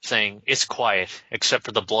saying, it's quiet, except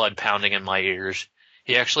for the blood pounding in my ears.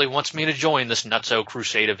 He actually wants me to join this nutso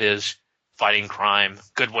crusade of his. Fighting crime.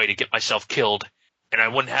 Good way to get myself killed. And I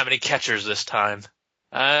wouldn't have any catchers this time.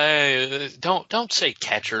 Don't say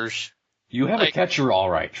catchers. You have a catcher all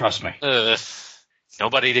right, trust me.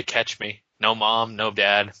 Nobody to catch me. No mom, no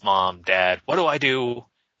dad. Mom, dad. What do I do?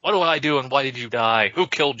 What do I do and why did you die? Who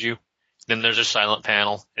killed you? Then there's a silent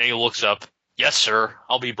panel, and he looks up. Yes, sir.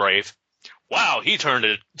 I'll be brave. Wow, he turned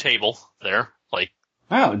a table there. Like,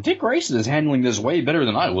 wow, Dick Grayson is handling this way better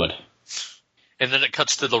than I would. And then it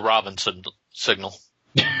cuts to the Robinson signal.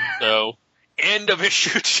 So, end of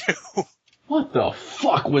issue 2. What the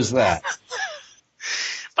fuck was that?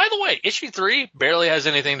 By the way, issue 3 barely has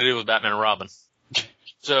anything to do with Batman and Robin.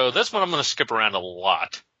 So this one I'm going to skip around a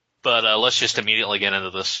lot. But let's just immediately get into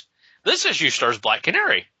this. This issue stars Black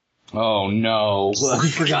Canary. Oh, no. I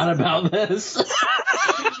forgot about this.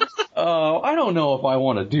 Oh, I don't know if I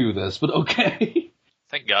want to do this, but okay.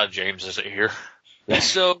 Thank God James isn't here.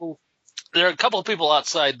 So, there are a couple of people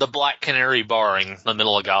outside the Black Canary bar in the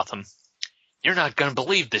middle of Gotham. You're not going to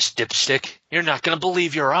believe this, dipstick. You're not going to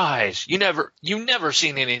believe your eyes. You never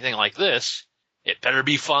seen anything like this. It better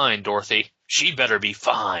be fine, Dorothy. She better be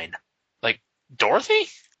fine. Like, Dorothy?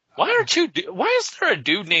 Why is there a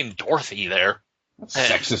dude named Dorothy there? That's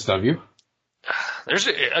sexist of you.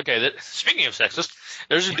 Speaking of sexist,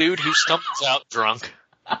 there's a dude who stumbles out drunk.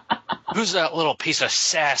 Who's that little piece of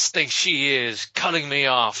sass thinks she is, cutting me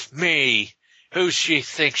off? Me. Who she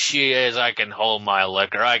thinks she is? I can hold my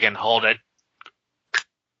liquor. I can hold it.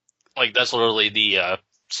 Like, that's literally the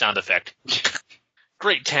sound effect.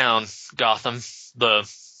 Great town, Gotham.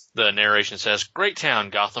 The narration says, great town,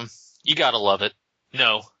 Gotham. You gotta love it.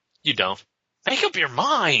 No, you don't. Make up your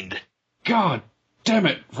mind. God damn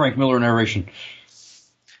it, Frank Miller narration.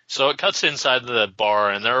 So it cuts inside the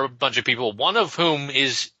bar, and there are a bunch of people, one of whom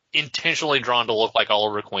is intentionally drawn to look like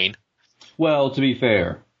Oliver Queen. Well, to be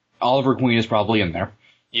fair, Oliver Queen is probably in there.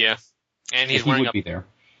 Yeah. And he would be there.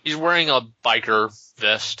 He's wearing a biker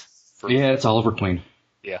vest. Yeah, it's Oliver Queen.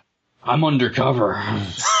 Yeah. I'm undercover.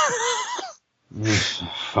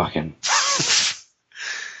 Fucking.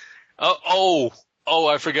 Oh,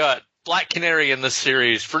 I forgot. Black Canary in this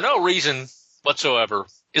series, for no reason whatsoever,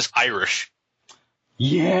 is Irish.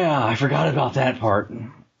 Yeah, I forgot about that part.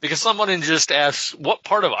 Because someone just asks, what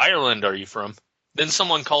part of Ireland are you from? Then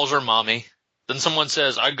someone calls her mommy. Then someone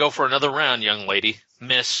says, I'd go for another round, young lady.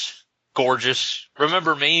 Miss. Gorgeous.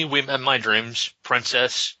 Remember me? We met my dreams.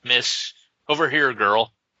 Princess. Miss. Over here,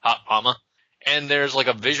 girl. Hot mama. And there's like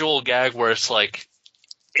a visual gag where it's like,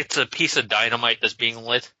 it's a piece of dynamite that's being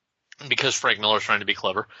lit. because Frank Miller's trying to be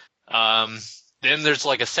clever. Then there's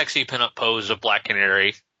like a sexy pinup pose of Black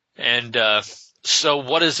Canary. And so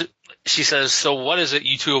what is it? She says, so what is it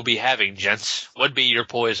you two will be having, gents? What'd be your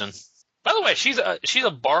poison? By the way, she's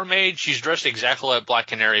a barmaid. She's dressed exactly like Black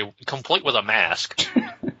Canary, complete with a mask.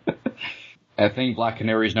 I think Black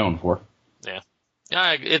Canary's known for. Yeah.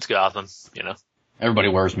 Yeah, it's Gotham, you know. Everybody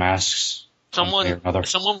wears masks. Someone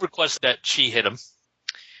requests that she hit him.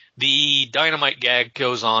 The dynamite gag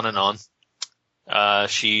goes on and on.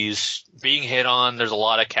 She's being hit on. There's a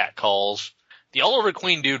lot of cat calls. The Oliver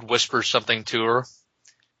Queen dude whispers something to her.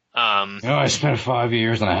 I spent 5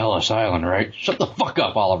 years on a Hellish Island, right? Shut the fuck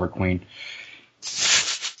up, Oliver Queen.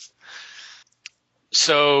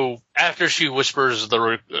 So after he whispers the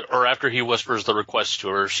request to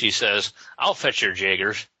her, she says, "I'll fetch your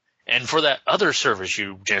Jaegers, and for that other service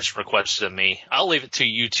you gents requested of me, I'll leave it to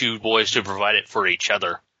you two boys to provide it for each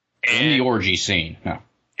other." In the orgy scene. No.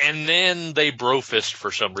 And then they bro fist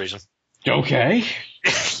for some reason. Okay.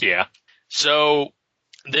 Yeah. So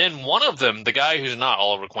then one of them, the guy who's not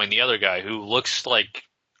Oliver Queen, the other guy who looks like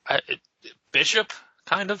Bishop,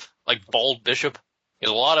 kind of like bald Bishop. He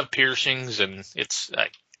has a lot of piercings, and it's.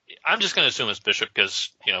 I'm just going to assume it's Bishop because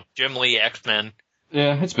Jim Lee, X-Men.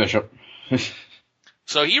 Yeah, it's Bishop.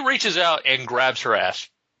 So he reaches out and grabs her ass,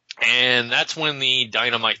 and that's when the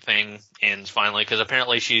dynamite thing ends finally because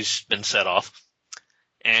apparently she's been set off.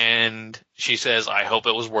 And she says, "I hope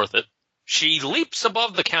it was worth it." She leaps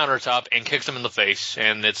above the countertop and kicks him in the face,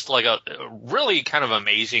 and it's like a really kind of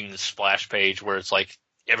amazing splash page where it's like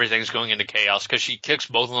everything's going into chaos because she kicks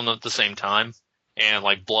both of them at the same time, and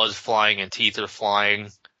like blood's flying and teeth are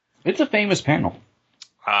flying. It's a famous panel.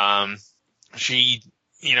 She's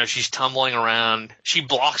tumbling around. She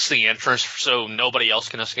blocks the entrance so nobody else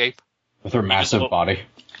can escape. With her massive body.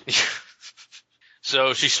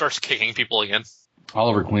 So she starts kicking people again.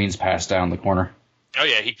 Oliver Queen's passed down the corner. Oh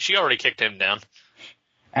yeah, she already kicked him down.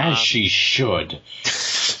 As she should.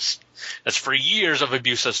 That's for years of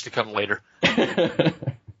abuse that's to come later.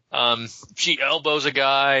 She elbows a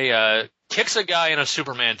guy, kicks a guy in a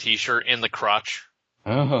Superman t-shirt in the crotch.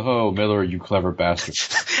 Oh, Miller, you clever bastard.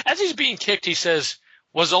 As he's being kicked, he says,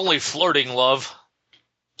 "Was only flirting, love."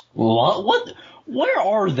 What? Where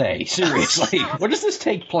are they? Seriously. Where does this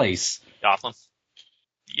take place? Gotham.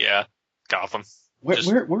 Yeah, Gotham. Where is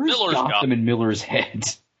Gotham in Miller's head?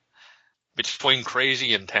 Between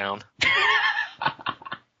crazy and town.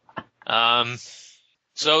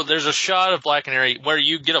 So there's a shot of Black Canary where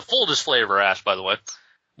you get a full display of her ass, by the way.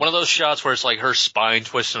 One of those shots where it's like her spine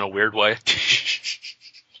twists in a weird way.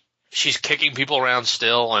 She's kicking people around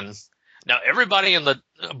still, and now everybody in the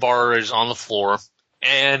bar is on the floor,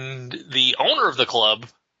 and the owner of the club,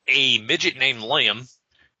 a midget named Liam,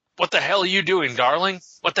 "What the hell are you doing, darling?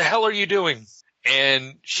 What the hell are you doing?"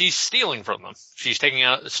 And she's stealing from them. She's taking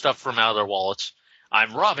out stuff from out of their wallets.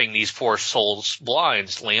 "I'm robbing these poor souls'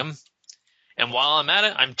 blinds, Liam. And while I'm at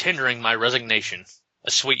it, I'm tendering my resignation. A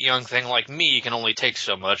sweet young thing like me can only take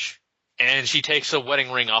so much." And she takes a wedding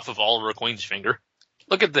ring off of Oliver Queen's finger.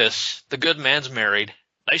 "Look at this. The good man's married.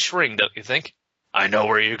 Nice ring, don't you think? I know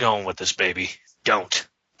where you're going with this, baby. Don't.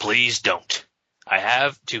 Please don't. I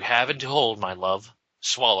have and to hold, my love.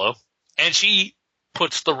 Swallow." And she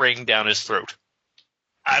puts the ring down his throat.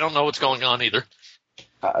 I don't know what's going on either.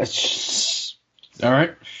 All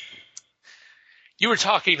right. "You were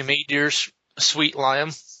talking to me, dear sweet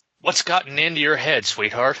Liam. What's gotten into your head,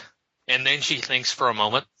 sweetheart?" And then she thinks for a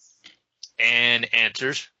moment and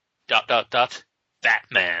answers, ...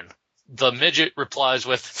 "Batman." The midget replies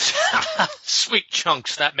with, "Sweet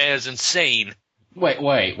chunks, that man is insane."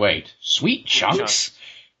 Wait. Sweet chunks?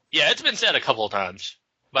 Yeah, it's been said a couple of times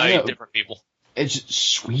by different people. It's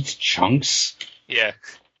sweet chunks? Yeah.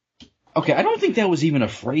 Okay, I don't think that was even a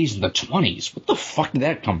phrase in the 20s. What the fuck did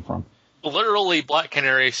that come from? Literally, Black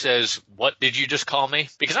Canary says, "What did you just call me?"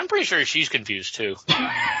 Because I'm pretty sure she's confused, too.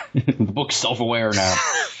 The book's self-aware now.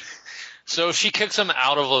 So she kicks him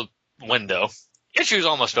out of a window. Issue's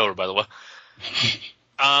almost over, by the way.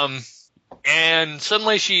 And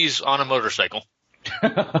suddenly she's on a motorcycle.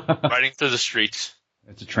 Riding through the streets.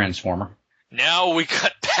 It's a transformer. Now we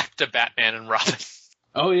cut back to Batman and Robin.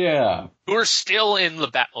 Oh, yeah. Who are still in the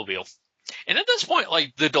Batmobile. And at this point,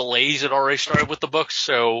 like, the delays had already started with the books,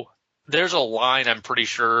 so there's a line, I'm pretty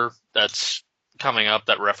sure, that's coming up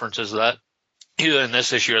that references that. Either in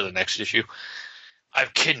this issue or the next issue.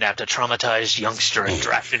 "I've kidnapped a traumatized youngster and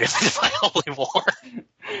drafted him into my holy war."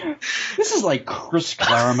 This is like Chris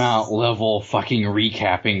Claremont level fucking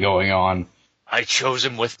recapping going on. I chose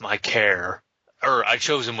him with care.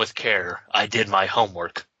 I did my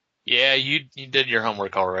homework." Yeah, you did your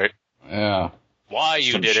homework all right. Yeah. Why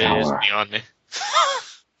you did it is beyond me.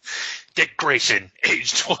 Dick Grayson,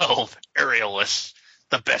 age 12, aerialist,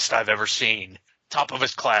 the best I've ever seen. Top of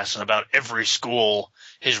his class in about every school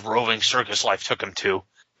his roving circus life took him to.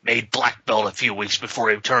 Made black belt a few weeks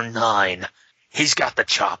before he turned 9. He's got the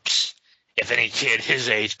chops. If any kid his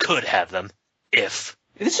age could have them. If.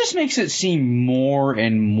 This just makes it seem more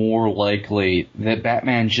and more likely that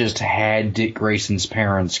Batman just had Dick Grayson's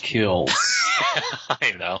parents killed.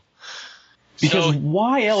 I know. Because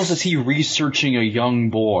why else is he researching a young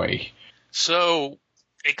boy? So,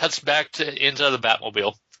 it cuts back into the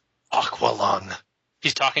Batmobile. Aqualung.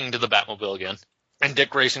 He's talking to the Batmobile again. And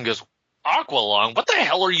Dick Grayson goes, Aqualung? What the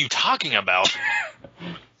hell are you talking about?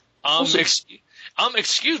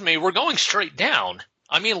 Excuse me, we're going straight down.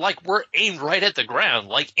 I mean, like, we're aimed right at the ground,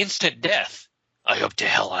 like instant death. I hope to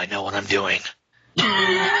hell I know what I'm doing.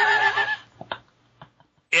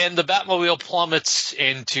 And the Batmobile plummets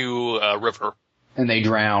into a river. And they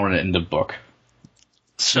drown in the book.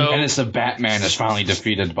 So, and it's the Batman is finally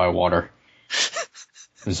defeated by water.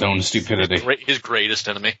 His own stupidity. His greatest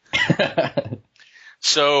enemy.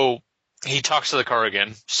 So, he talks to the car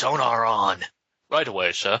again. Sonar on. Right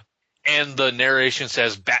away, sir. And the narration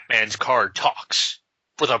says Batman's car talks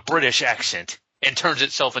with a British accent and turns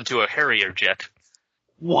itself into a Harrier jet.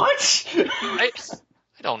 What? I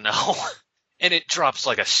don't know. And it drops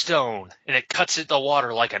like a stone, and it cuts at the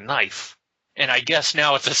water like a knife. And I guess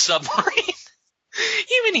now it's a submarine.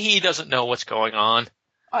 Even he doesn't know what's going on.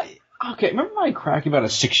 Okay, remember my crack about a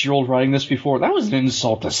 6-year-old writing this before? That was an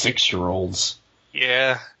insult to 6-year-olds.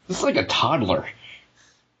 Yeah. This is like a toddler.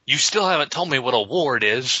 You still haven't told me what a ward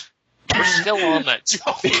is. We're still on that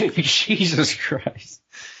joke. Jesus Christ.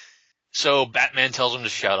 So Batman tells him to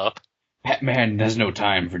shut up. Batman has no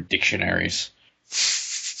time for dictionaries.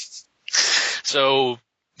 So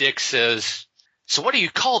Dick says, so what do you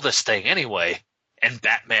call this thing anyway? And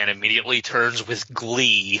Batman immediately turns with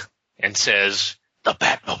glee and says, the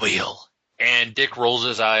Batmobile. And Dick rolls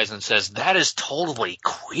his eyes and says, that is totally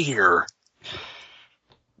queer.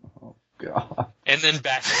 Oh, God. And then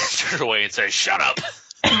Batman turns away and says, shut up.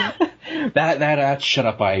 that shut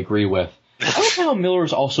up I agree with. I like how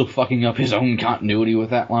Miller's also fucking up his own continuity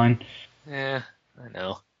with that line. Yeah, I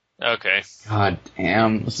know. Okay. God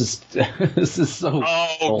damn, this is so...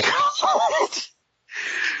 Oh, God!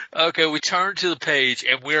 Okay, we turn to the page,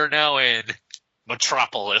 and we're now in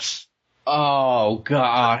Metropolis. Oh,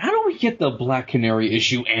 God. How do we get the Black Canary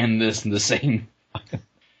issue and this in the same...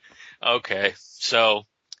 Okay, so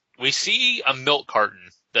we see a milk carton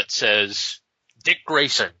that says, Dick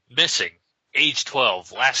Grayson, missing, age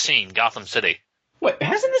 12, last seen, Gotham City. Wait,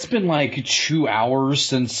 hasn't this been like 2 hours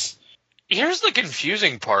since... Here's the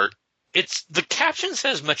confusing part. The caption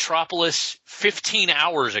says Metropolis 15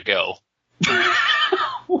 hours ago.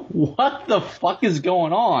 What the fuck is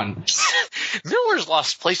going on? Miller's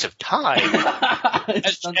lost place of time.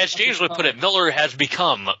 As James would put it, Miller has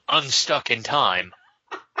become unstuck in time.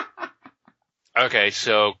 Okay,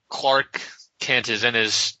 so Clark Kent is in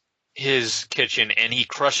his kitchen, and he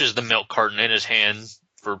crushes the milk carton in his hand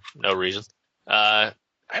for no reason.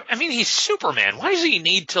 I mean, he's Superman. Why does he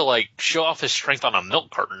need to, like, show off his strength on a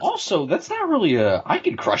milk carton? Also, that's not really I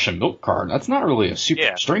can crush a milk carton. That's not really a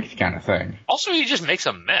super strength kind of thing. Also, he just makes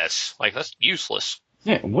a mess. Like, that's useless.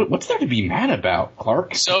 Yeah, what's there to be mad about,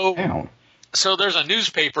 Clark? So there's a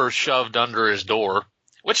newspaper shoved under his door,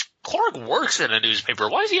 which Clark works in a newspaper.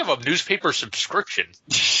 Why does he have a newspaper subscription?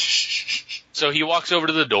 So he walks over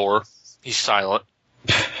to the door. He's silent.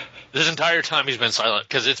 This entire time he's been silent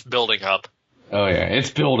because it's building up. Oh, yeah,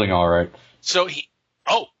 it's building all right. So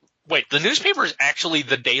the newspaper is actually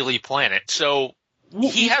the Daily Planet. So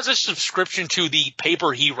he has a subscription to the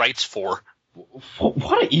paper he writes for.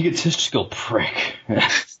 What an egotistical prick.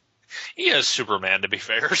 He is Superman, to be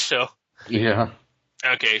fair, so. Yeah.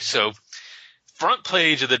 Okay, so front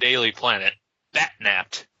page of the Daily Planet.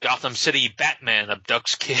 Batnapped. Gotham City Batman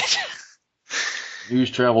abducts kid.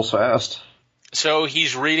 News travels fast. So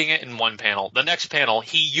he's reading it in one panel. The next panel,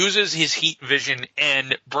 he uses his heat vision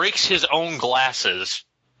and breaks his own glasses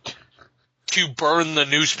to burn the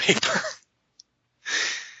newspaper.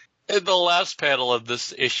 And the last panel of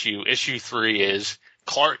this issue 3, is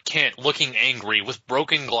Clark Kent looking angry with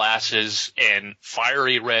broken glasses and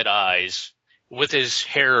fiery red eyes, with his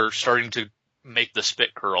hair starting to make the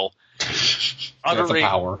spit curl. Uttering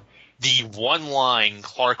power. The one line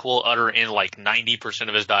Clark will utter in like 90%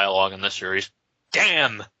 of his dialogue in this series.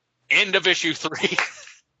 Damn! End of issue 3.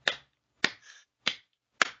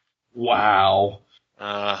 Wow.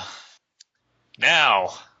 Now,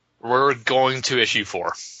 we're going to issue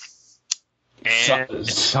 4. And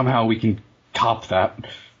Somehow we can top that.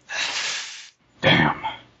 Damn.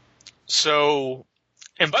 So,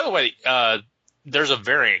 and by the way, there's a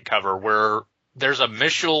variant cover where there's a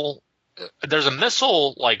missile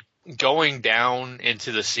like going down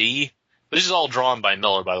into the sea. This is all drawn by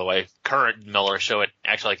Miller, by the way. Current Miller, so it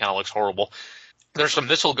actually kind of looks horrible. There's a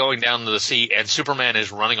missile going down into the sea, and Superman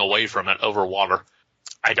is running away from it over water.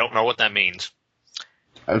 I don't know what that means.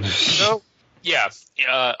 So, yeah,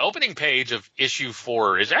 opening page of issue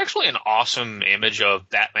 4 is actually an awesome image of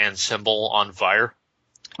Batman's symbol on fire.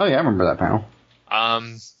 Oh yeah, I remember that panel.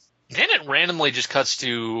 Then it randomly just cuts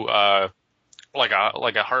to like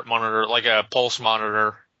a heart monitor, like a pulse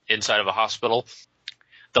monitor inside of a hospital.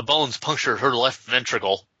 The bones puncture her left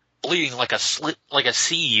ventricle, bleeding like a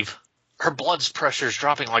sieve. Her blood pressure's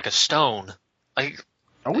dropping like a stone. Like,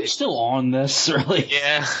 are we still on this? Really?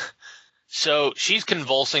 Yeah. So she's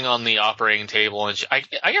convulsing on the operating table, and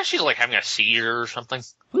I guess she's like having a seizure or something.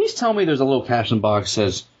 Please tell me there's a little caption box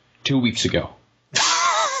that says 2 weeks ago.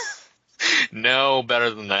 No,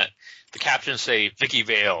 better than that. The captions say, Vicky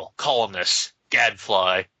Vale, columnist,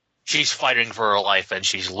 gadfly. She's fighting for her life and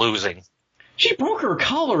she's losing. She broke her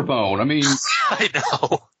collarbone. I mean... I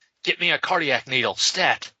know. Get me a cardiac needle,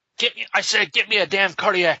 stat. Get me a damn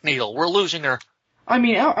cardiac needle. We're losing her. I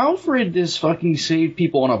mean, Alfred has fucking saved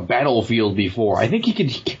people on a battlefield before. I think he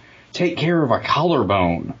could take care of a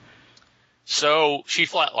collarbone. So she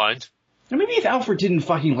flatlined. Now, maybe if Alfred didn't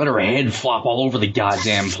fucking let her head flop all over the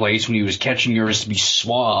goddamn place when he was catching her to be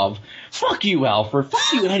suave. Fuck you, Alfred.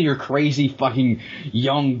 Fuck you and your crazy fucking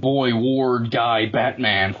young boy ward guy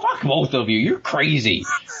Batman. Fuck both of you. You're crazy.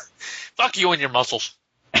 Fuck you and your muscles.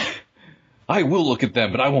 I will look at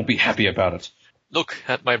them, but I won't be happy about it. Look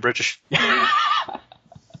at my British.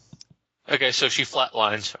 Okay, so she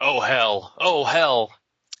flatlines. Oh, hell. Oh, hell.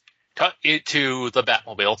 Cut it to the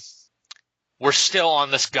Batmobile. We're still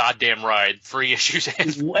on this goddamn ride 3 issues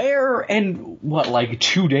in. Where and what, like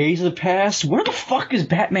 2 days have passed? Where the fuck is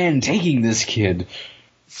Batman taking this kid?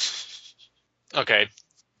 Okay,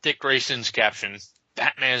 Dick Grayson's caption.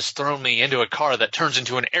 Batman's thrown me into a car that turns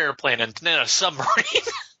into an airplane and then a submarine.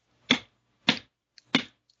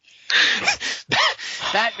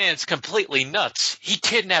 Batman's completely nuts. He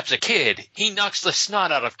kidnaps a kid. He knocks the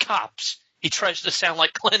snot out of cops. He tries to sound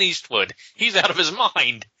like Clint Eastwood. He's out of his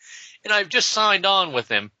mind. And I've just signed on with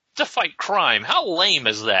him to fight crime. How lame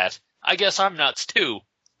is that? I guess I'm nuts too.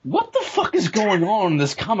 What the fuck is going on in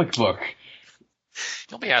this comic book?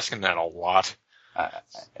 You'll be asking that a lot.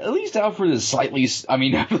 At least Alfred is slightly... I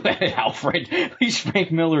mean, Alfred. At least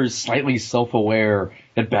Frank Miller is slightly self-aware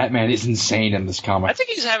that Batman is insane in this comic. I think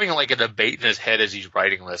he's having like a debate in his head as he's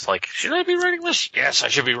writing this. Like, should I be writing this? Yes, I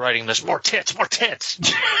should be writing this. More tits, more tits.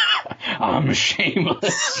 I'm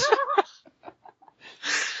shameless.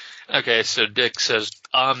 Okay, so Dick says,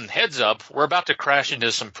 heads up, we're about to crash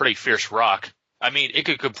into some pretty fierce rock. I mean, it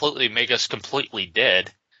could completely make us completely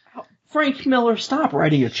dead. Frank Miller, stop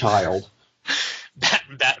writing a child.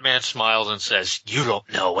 Batman smiles and says, you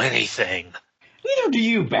don't know anything. Neither do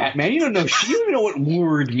you, Batman. You don't even know what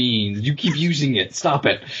word means. You keep using it. Stop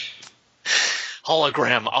it.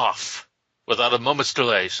 Hologram off. Without a moment's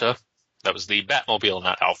delay, sir. That was the Batmobile,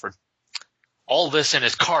 not Alfred. All this in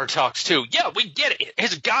his car talks, too. Yeah, we get it.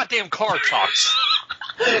 His goddamn car talks.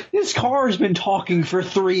 His car has been talking for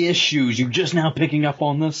 3 issues. You just now picking up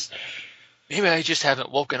on this? Maybe I just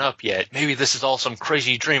haven't woken up yet. Maybe this is all some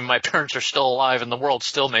crazy dream. My parents are still alive and the world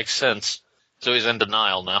still makes sense. So he's in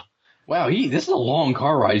denial now. Wow, this is a long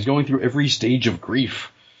car ride. He's going through every stage of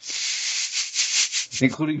grief.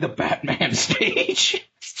 Including the Batman stage.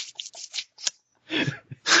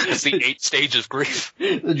 It's the 8 stages of grief.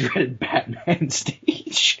 The dreaded Batman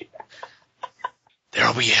stage.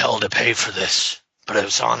 There'll be hell to pay for this, but it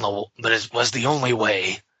was the only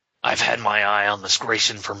way. I've had my eye on this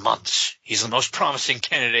Grayson for months. He's the most promising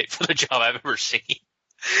candidate for the job I've ever seen.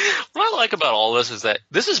 What I like about all this is that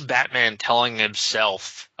this is Batman telling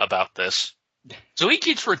himself about this. So he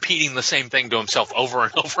keeps repeating the same thing to himself over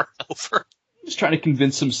and over and over. Just trying to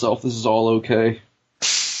convince himself this is all okay.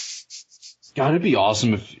 God, it'd be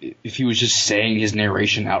awesome if he was just saying his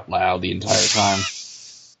narration out loud the entire time.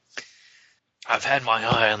 I've had my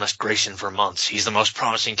eye on this Grayson for months. He's the most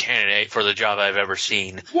promising candidate for the job I've ever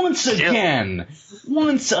seen. Once again!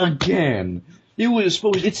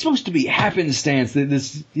 It's supposed to be happenstance that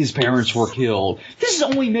his parents were killed. This is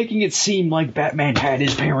only making it seem like Batman had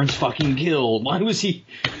his parents fucking killed.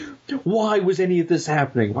 Why was any of this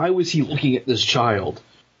happening? Why was he looking at this child?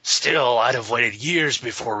 Still, I'd have waited years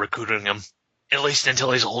before recruiting him. At least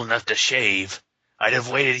until he's old enough to shave. I'd have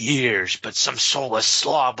waited years, but some soulless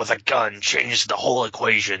slob with a gun changed the whole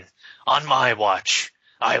equation. On my watch,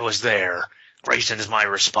 I was there. Grayson's my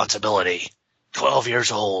responsibility. 12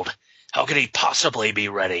 years old. How could he possibly be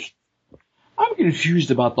ready? I'm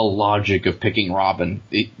confused about the logic of picking Robin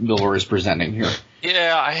Miller is presenting here.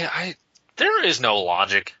 Yeah, there is no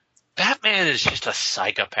logic. Batman is just a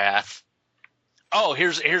psychopath. Oh,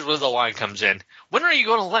 here's where the line comes in. When are you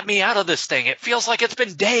going to let me out of this thing? It feels like it's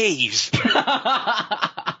been days.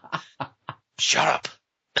 Shut up.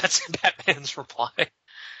 That's Batman's reply.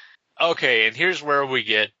 Okay, and here's where we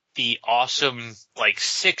get the awesome,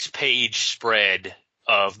 6-page spread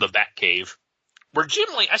of the Batcave, where Jim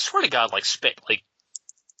Lee, I swear to God, spent,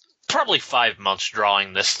 probably 5 months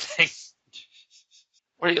drawing this thing.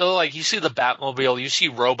 Where, you see the Batmobile, you see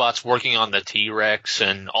robots working on the T-Rex,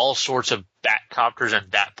 and all sorts of Batcopters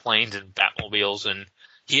and Batplanes and Batmobiles, and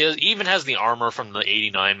he even has the armor from the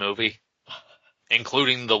 89 movie,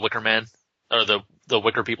 including the Wicker Man, or the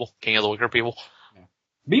Wicker People, King of the Wicker People.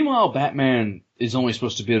 Meanwhile, Batman is only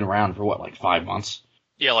supposed to be around for 5 months?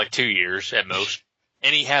 Yeah, 2 years at most.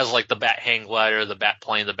 And he has the Bat Hang Glider, the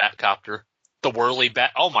Batplane, the Batcopter, the Whirly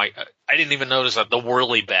Bat. Oh my, I didn't even notice that the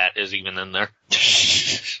Whirly Bat is even in there.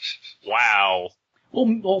 Wow.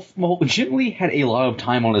 Well, Jim Lee had a lot of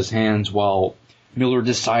time on his hands while Miller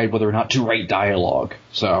decided whether or not to write dialogue,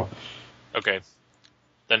 so. Okay.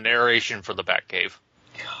 The narration for the Batcave.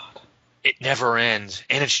 God. It never ends,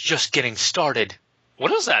 and it's just getting started. What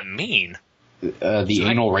does that mean? The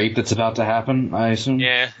anal rape that's about to happen, I assume?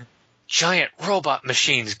 Yeah. Giant robot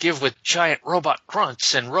machines give with giant robot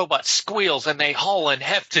grunts and robot squeals, and they haul and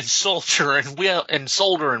heft and soldier and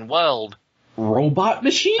solder and weld. Robot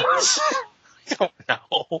machines? I don't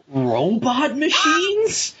know. Robot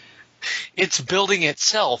machines? It's building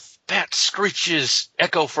itself. Bat screeches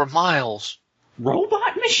echo for miles.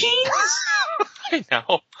 Robot machines? I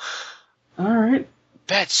know. Alright.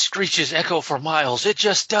 Bat screeches echo for miles. It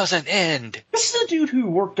just doesn't end. This is a dude who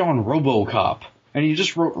worked on RoboCop, and he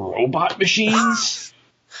just wrote robot machines?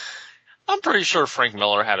 I'm pretty sure Frank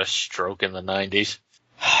Miller had a stroke in the 90s.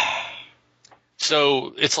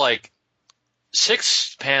 So it's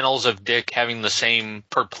 6 panels of Dick having the same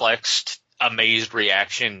perplexed, amazed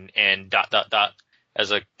reaction and ...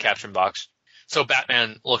 as a caption box. So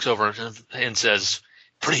Batman looks over and says,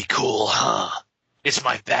 "Pretty cool, huh? It's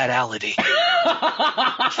my Batality."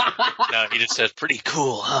 No, he just says, "Pretty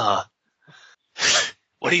cool, huh?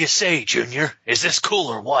 What do you say, Junior? Is this cool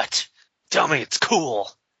or what? Tell me it's cool."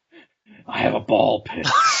 I have a ball pit.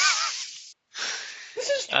 This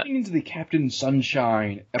is turning into the Captain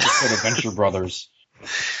Sunshine episode of Venture Brothers.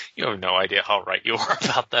 You have no idea how right you are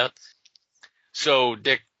about that. So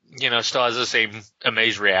Dick, still has the same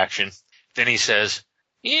amazed reaction. Then he says,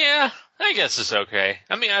 "Yeah, I guess it's okay.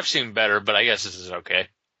 I mean, I've seen better, but I guess this is okay."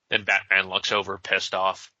 Then Batman looks over, pissed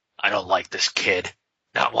off. "I don't like this kid.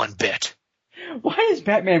 Not one bit." Why does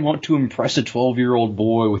Batman want to impress a 12-year-old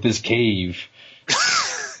boy with his cave?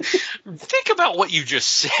 Think about what you just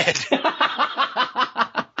said.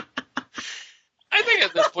 I think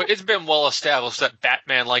at this point, it's been well established that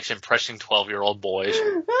Batman likes impressing 12-year-old boys.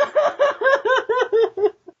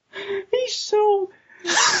 He's so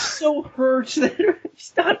hurt that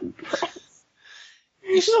he's not impressed.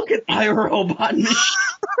 Look at my robot machine.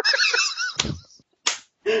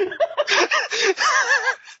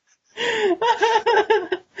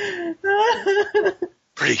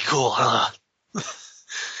 Pretty cool, huh?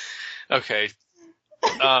 Okay.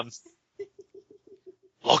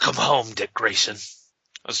 Welcome home, Dick Grayson.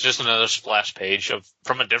 That's just another splash page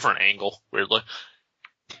from a different angle, weirdly.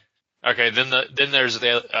 Okay, then there's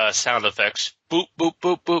the sound effects. Boop, boop,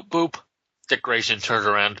 boop, boop, boop. Dick Grayson turns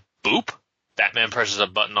around. Boop. Batman presses a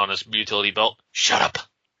button on his utility belt. Shut up.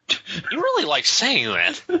 You really like saying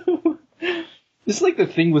that. It's like the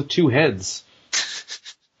thing with 2 heads.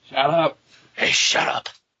 Shut up. Hey, shut up.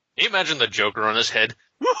 Can you imagine the Joker on his head?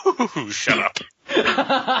 Woo-hoo-hoo, shut up.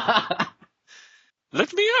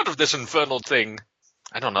 Let me out of this infernal thing.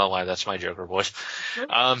 I don't know why that's my Joker voice.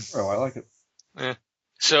 I like it. Yeah.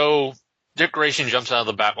 So, Dick Grayson jumps out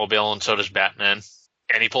of the Batmobile, and so does Batman.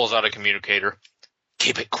 And he pulls out a communicator.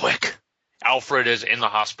 Keep it quick. Alfred is in the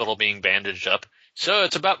hospital being bandaged up. "Sir,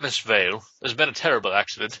 it's about Miss Vale. There's been a terrible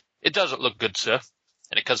accident. It doesn't look good, sir."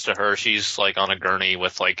 And it cuts to her. She's on a gurney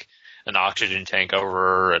with an oxygen tank over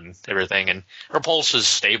her and everything. And her pulse is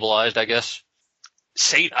stabilized, I guess.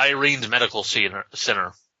 St. Irene's Medical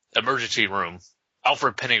Center. Emergency room.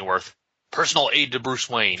 Alfred Pennyworth. Personal aide to Bruce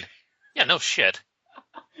Wayne. Yeah, no shit.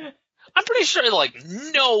 I'm pretty sure,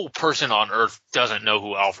 no person on Earth doesn't know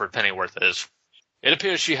who Alfred Pennyworth is. It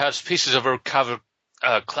appears she has pieces of her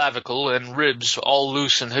clavicle and ribs all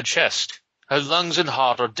loose in her chest. Her lungs and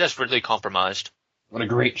heart are desperately compromised. What a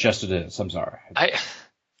great chest it is. I'm sorry.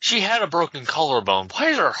 She had a broken collarbone. Why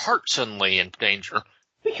is her heart suddenly in danger?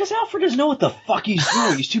 Because Alfred doesn't know what the fuck he's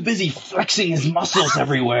doing. He's too busy flexing his muscles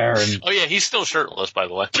everywhere. And Oh, yeah, he's still shirtless, by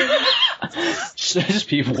the way. just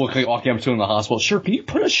people walking up to him in the hospital. Sure, can you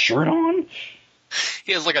put a shirt on?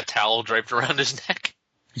 He has like a towel draped around his neck.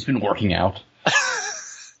 He's been working out.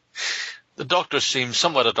 The doctor seems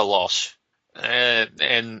somewhat at a loss.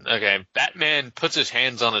 Okay, Batman puts his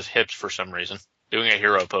hands on his hips for some reason, doing a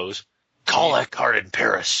hero pose. Call that card in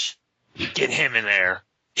Paris. Get him in there.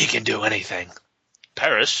 He can do anything.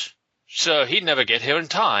 Paris? So he'd never get here in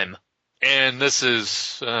time. And this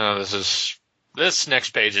next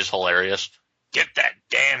page is hilarious. Get that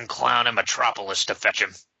damn clown in Metropolis to fetch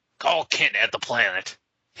him. Call Kent at the Planet.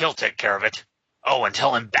 He'll take care of it. Oh, and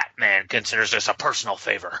tell him Batman considers this a personal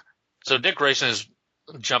favor. So Dick Grayson is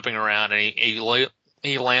jumping around, and he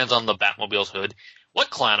lands on the Batmobile's hood. What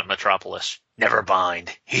clown at Metropolis? Never mind.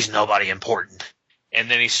 He's nobody important. And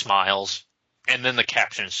then he smiles, and then the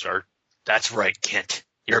captions start. That's right, Kent.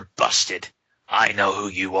 You're busted. I know who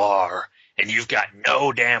you are, and you've got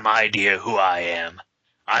no damn idea who I am.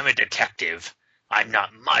 I'm a detective. I'm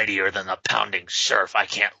not mightier than the pounding surf. I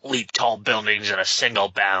can't leap tall buildings in a single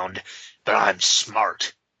bound, but I'm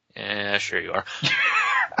smart. Yeah, sure you are.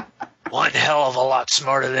 One hell of a lot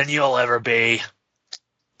smarter than you'll ever be.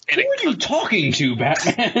 Who are you talking to,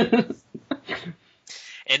 Batman?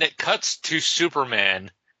 And it cuts to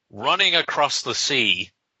Superman running across the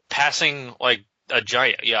sea, passing like a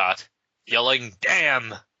giant yacht, yelling,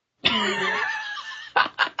 "Damn!"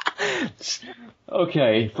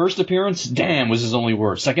 Okay, first appearance, damn was his only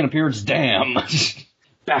word. Second appearance, damn.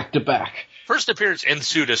 Back to back. First appearance in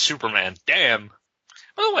suit as Superman, damn.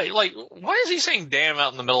 By the way, like, why is he saying damn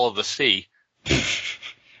out in the middle of the sea?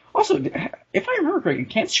 Also, if I remember correctly,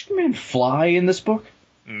 can't Superman fly in this book?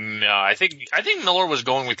 No, I think Miller was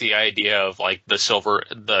going with the idea of like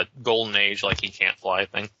the golden age, like he can't fly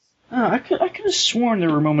thing. I could have sworn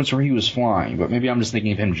there were moments where he was flying, but maybe I'm just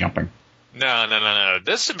thinking of him jumping. No.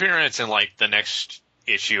 This appearance and like the next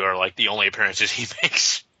issue are like the only appearances he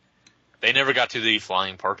makes. They never got to the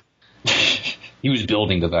flying part. He was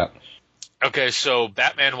building to that. Okay, so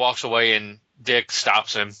Batman walks away and Dick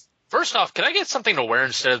stops him. First off, can I get something to wear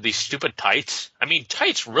instead of these stupid tights? I mean,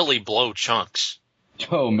 tights really blow chunks.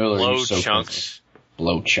 Oh, Miller, blow chunks.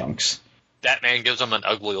 Blow chunks. Batman gives him an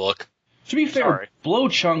ugly look. To be fair, blow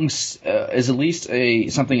chunks is at least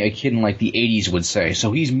something a kid in like the 80s would say,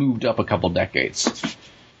 so he's moved up a couple decades.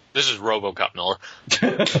 This is RoboCop Miller.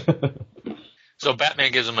 So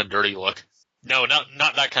Batman gives him a dirty look. No,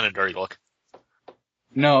 not that kind of dirty look.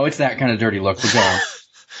 No, it's that kind of dirty look. We're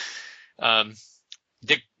going.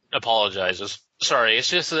 Dick apologizes. Sorry, it's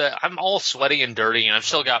just that I'm all sweaty and dirty, and I've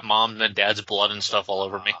still got mom and dad's blood and stuff all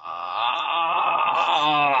over me.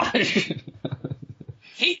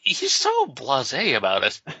 He's so blasé about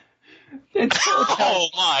it. Oh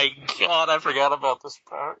my god, I forgot about this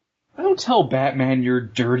part. Don't tell Batman you're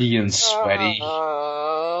dirty and sweaty.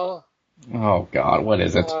 Oh god, what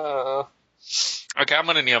is it? Okay, I'm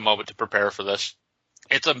gonna need a moment to prepare for this.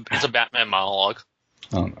 It's a Batman monologue.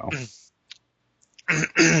 Oh no.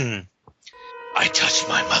 I touched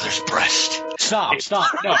my mother's breast. Stop.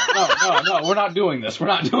 No, we're not doing this. We're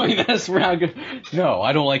not good. No,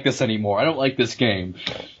 I don't like this anymore. I don't like this game.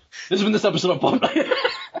 This has been this episode of Pop.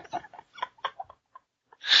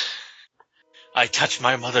 I touched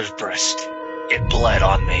my mother's breast. It bled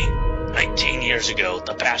on me. 19 years ago,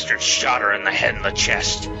 the bastard shot her in the head and the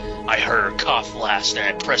chest. I heard her cough last, and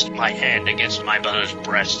I pressed my hand against my mother's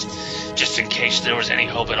breast, just in case there was any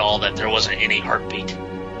hope at all that there wasn't any heartbeat.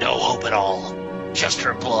 No hope at all. Just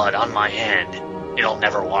her blood on my hand. It'll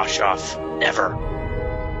never wash off. Never.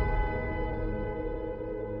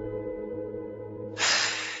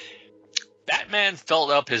 Batman felt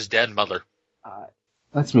up his dead mother.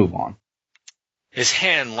 Let's move on. His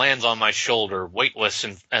hand lands on my shoulder, weightless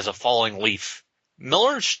as a falling leaf.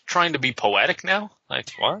 Miller's trying to be poetic now? Like,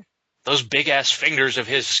 what? Those big-ass fingers of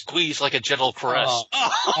his squeeze like a gentle caress.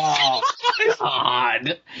 Oh,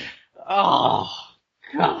 God. Oh,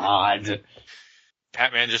 God.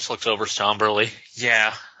 Batman just looks over somberly.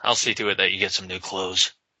 Yeah, I'll see to it that you get some new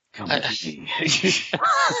clothes. Come with me.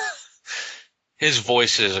 His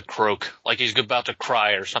voice is a croak, like he's about to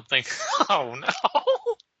cry or something. Oh, no.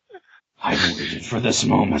 I've waited for this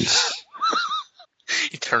moment.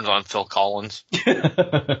 He turns on Phil Collins.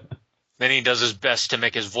 Then he does his best to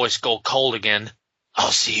make his voice go cold again.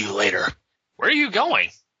 I'll see you later. Where are you going?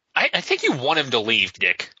 I think you want him to leave,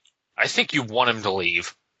 Dick. I think you want him to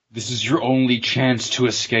leave. This is your only chance to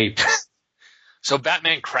escape. So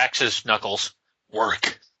Batman cracks his knuckles.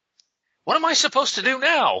 Work. What am I supposed to do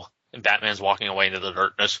now? And Batman's walking away into the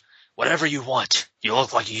darkness. Whatever you want. You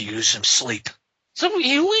look like you use some sleep. So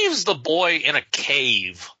he leaves the boy in a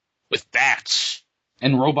cave with bats.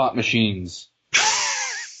 And robot machines.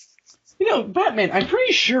 You know, Batman, I'm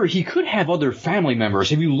pretty sure he could have other family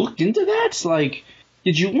members. Have you looked into that? Like,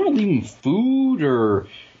 did you want to leave him food, or...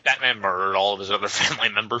 Batman murdered all of his other family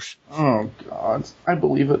members. Oh, God. I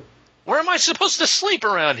believe it. Where am I supposed to sleep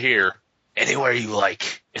around here? Anywhere you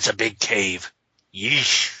like. It's a big cave.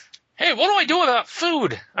 Yeesh. Hey, what do I do without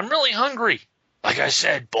food? I'm really hungry. Like I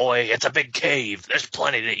said, boy, it's a big cave. There's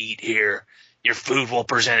plenty to eat here. Your food will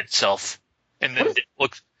present itself. And then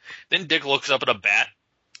Dick looks up at a bat.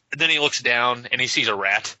 And then he looks down and he sees a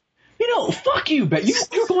rat. You know, fuck you, Bat.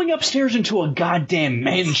 You're going upstairs into a goddamn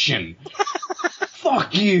mansion.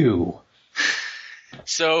 Fuck you.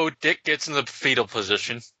 So Dick gets in the fetal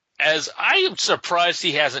position, as I am surprised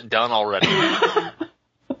he hasn't done already.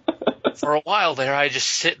 For a while there, I just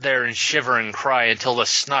sit there and shiver and cry until the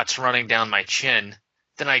snot's running down my chin.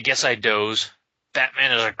 Then I guess I doze.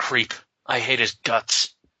 Batman is a creep. I hate his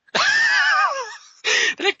guts.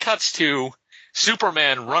 Then it cuts to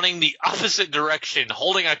Superman running the opposite direction,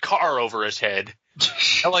 holding a car over his head.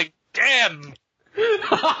 I'm like, damn.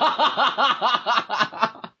 I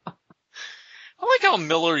like how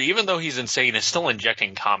Miller, even though he's insane, is still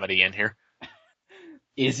injecting comedy in here.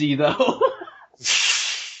 Is he, though?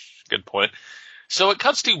 Good point. So it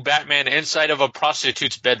cuts to Batman inside of a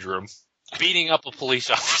prostitute's bedroom, beating up a police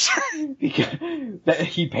officer.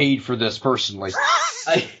 He paid for this personally.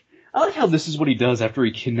 I like how this is what he does after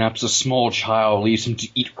he kidnaps a small child and leaves him to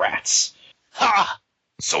eat rats. Ha!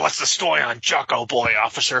 So what's the story on Jocko Boy,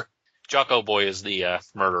 officer? Jocko Boy is the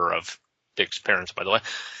murderer of Dick's parents, by the way.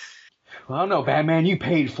 Well, I don't know, Batman, you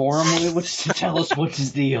paid for him. Tell us what's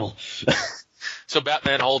his deal. So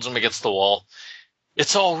Batman holds him against the wall.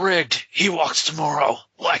 It's all rigged. He walks tomorrow.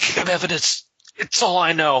 Lacking of evidence. It's all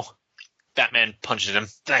I know. Batman punches him.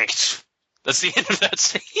 Thanks. That's the end of that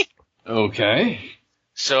scene. Okay.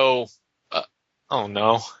 So, oh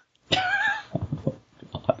no.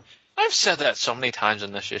 I've said that so many times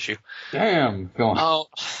in this issue. Damn. Go on.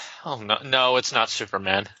 Oh no, it's not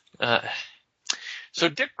Superman. So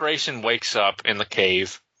Dick Grayson wakes up in the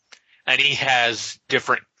cave, and he has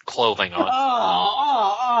different clothing on.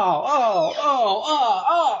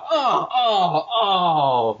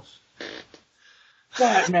 Oh.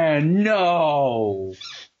 Batman, no.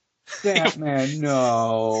 Batman,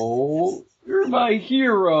 no. You're my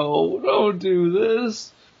hero. Don't do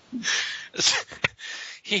this.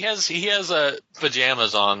 He has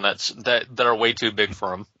pajamas on that are way too big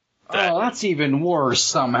for him. That's even worse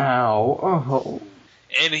somehow. Oh.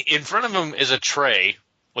 And in front of him is a tray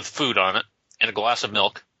with food on it and a glass of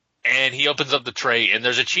milk. And he opens up the tray and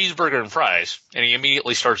there's a cheeseburger and fries. And he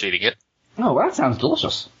immediately starts eating it. Oh, that sounds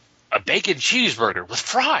delicious. A bacon cheeseburger with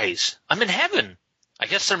fries. I'm in heaven. I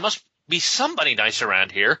guess there must be somebody nice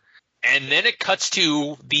around here. And then it cuts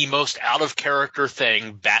to the most out-of-character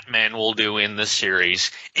thing Batman will do in this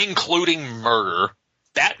series, including murder.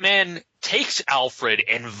 Batman takes Alfred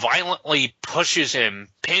and violently pushes him,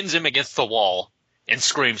 pins him against the wall, and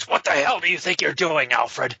screams, "What the hell do you think you're doing,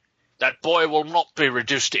 Alfred? That boy will not be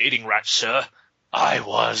reduced to eating rats, sir. I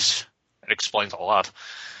was." It explains a lot.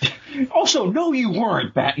 Also, no, you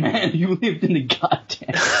weren't, Batman. You lived in the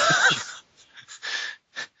goddamn...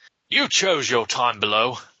 You chose your time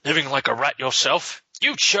below, living like a rat yourself.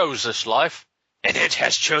 You chose this life, and it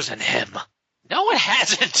has chosen him. No, it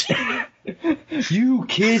hasn't. You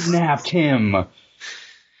kidnapped him.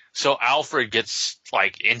 So Alfred gets,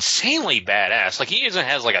 insanely badass. He even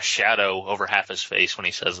has, a shadow over half his face when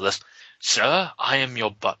he says this. "Sir, I am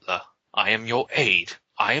your butler. I am your aide.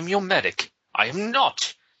 I am your medic. I am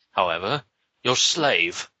not, however, your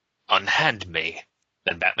slave. Unhand me."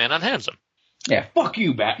 Then Batman unhands him. Yeah, fuck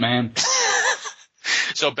you, Batman.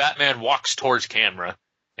 So Batman walks towards camera,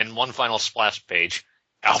 and one final splash page.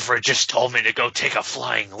 "Alfred just told me to go take a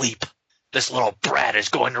flying leap. This little brat is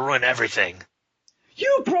going to ruin everything."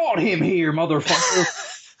 You brought him here, motherfucker.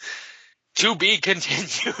 To be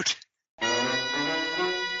continued.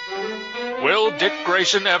 Will Dick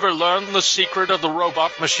Grayson ever learn the secret of the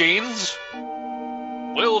robot machines?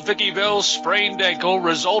 Will Vicky Bell's sprained ankle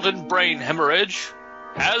result in brain hemorrhage?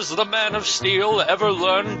 Has the Man of Steel ever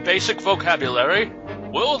learned basic vocabulary?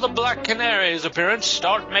 Will the Black Canary's appearance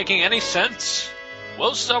start making any sense?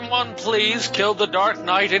 Will someone please kill the Dark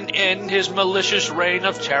Knight and end his malicious reign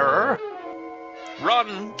of terror?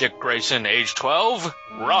 Run, Dick Grayson, age 12.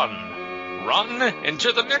 Run. Run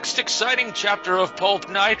into the next exciting chapter of Pulp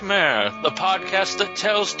Nightmare, the podcast that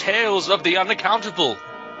tells tales of the unaccountable.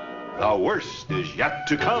 The worst is yet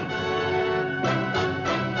to come.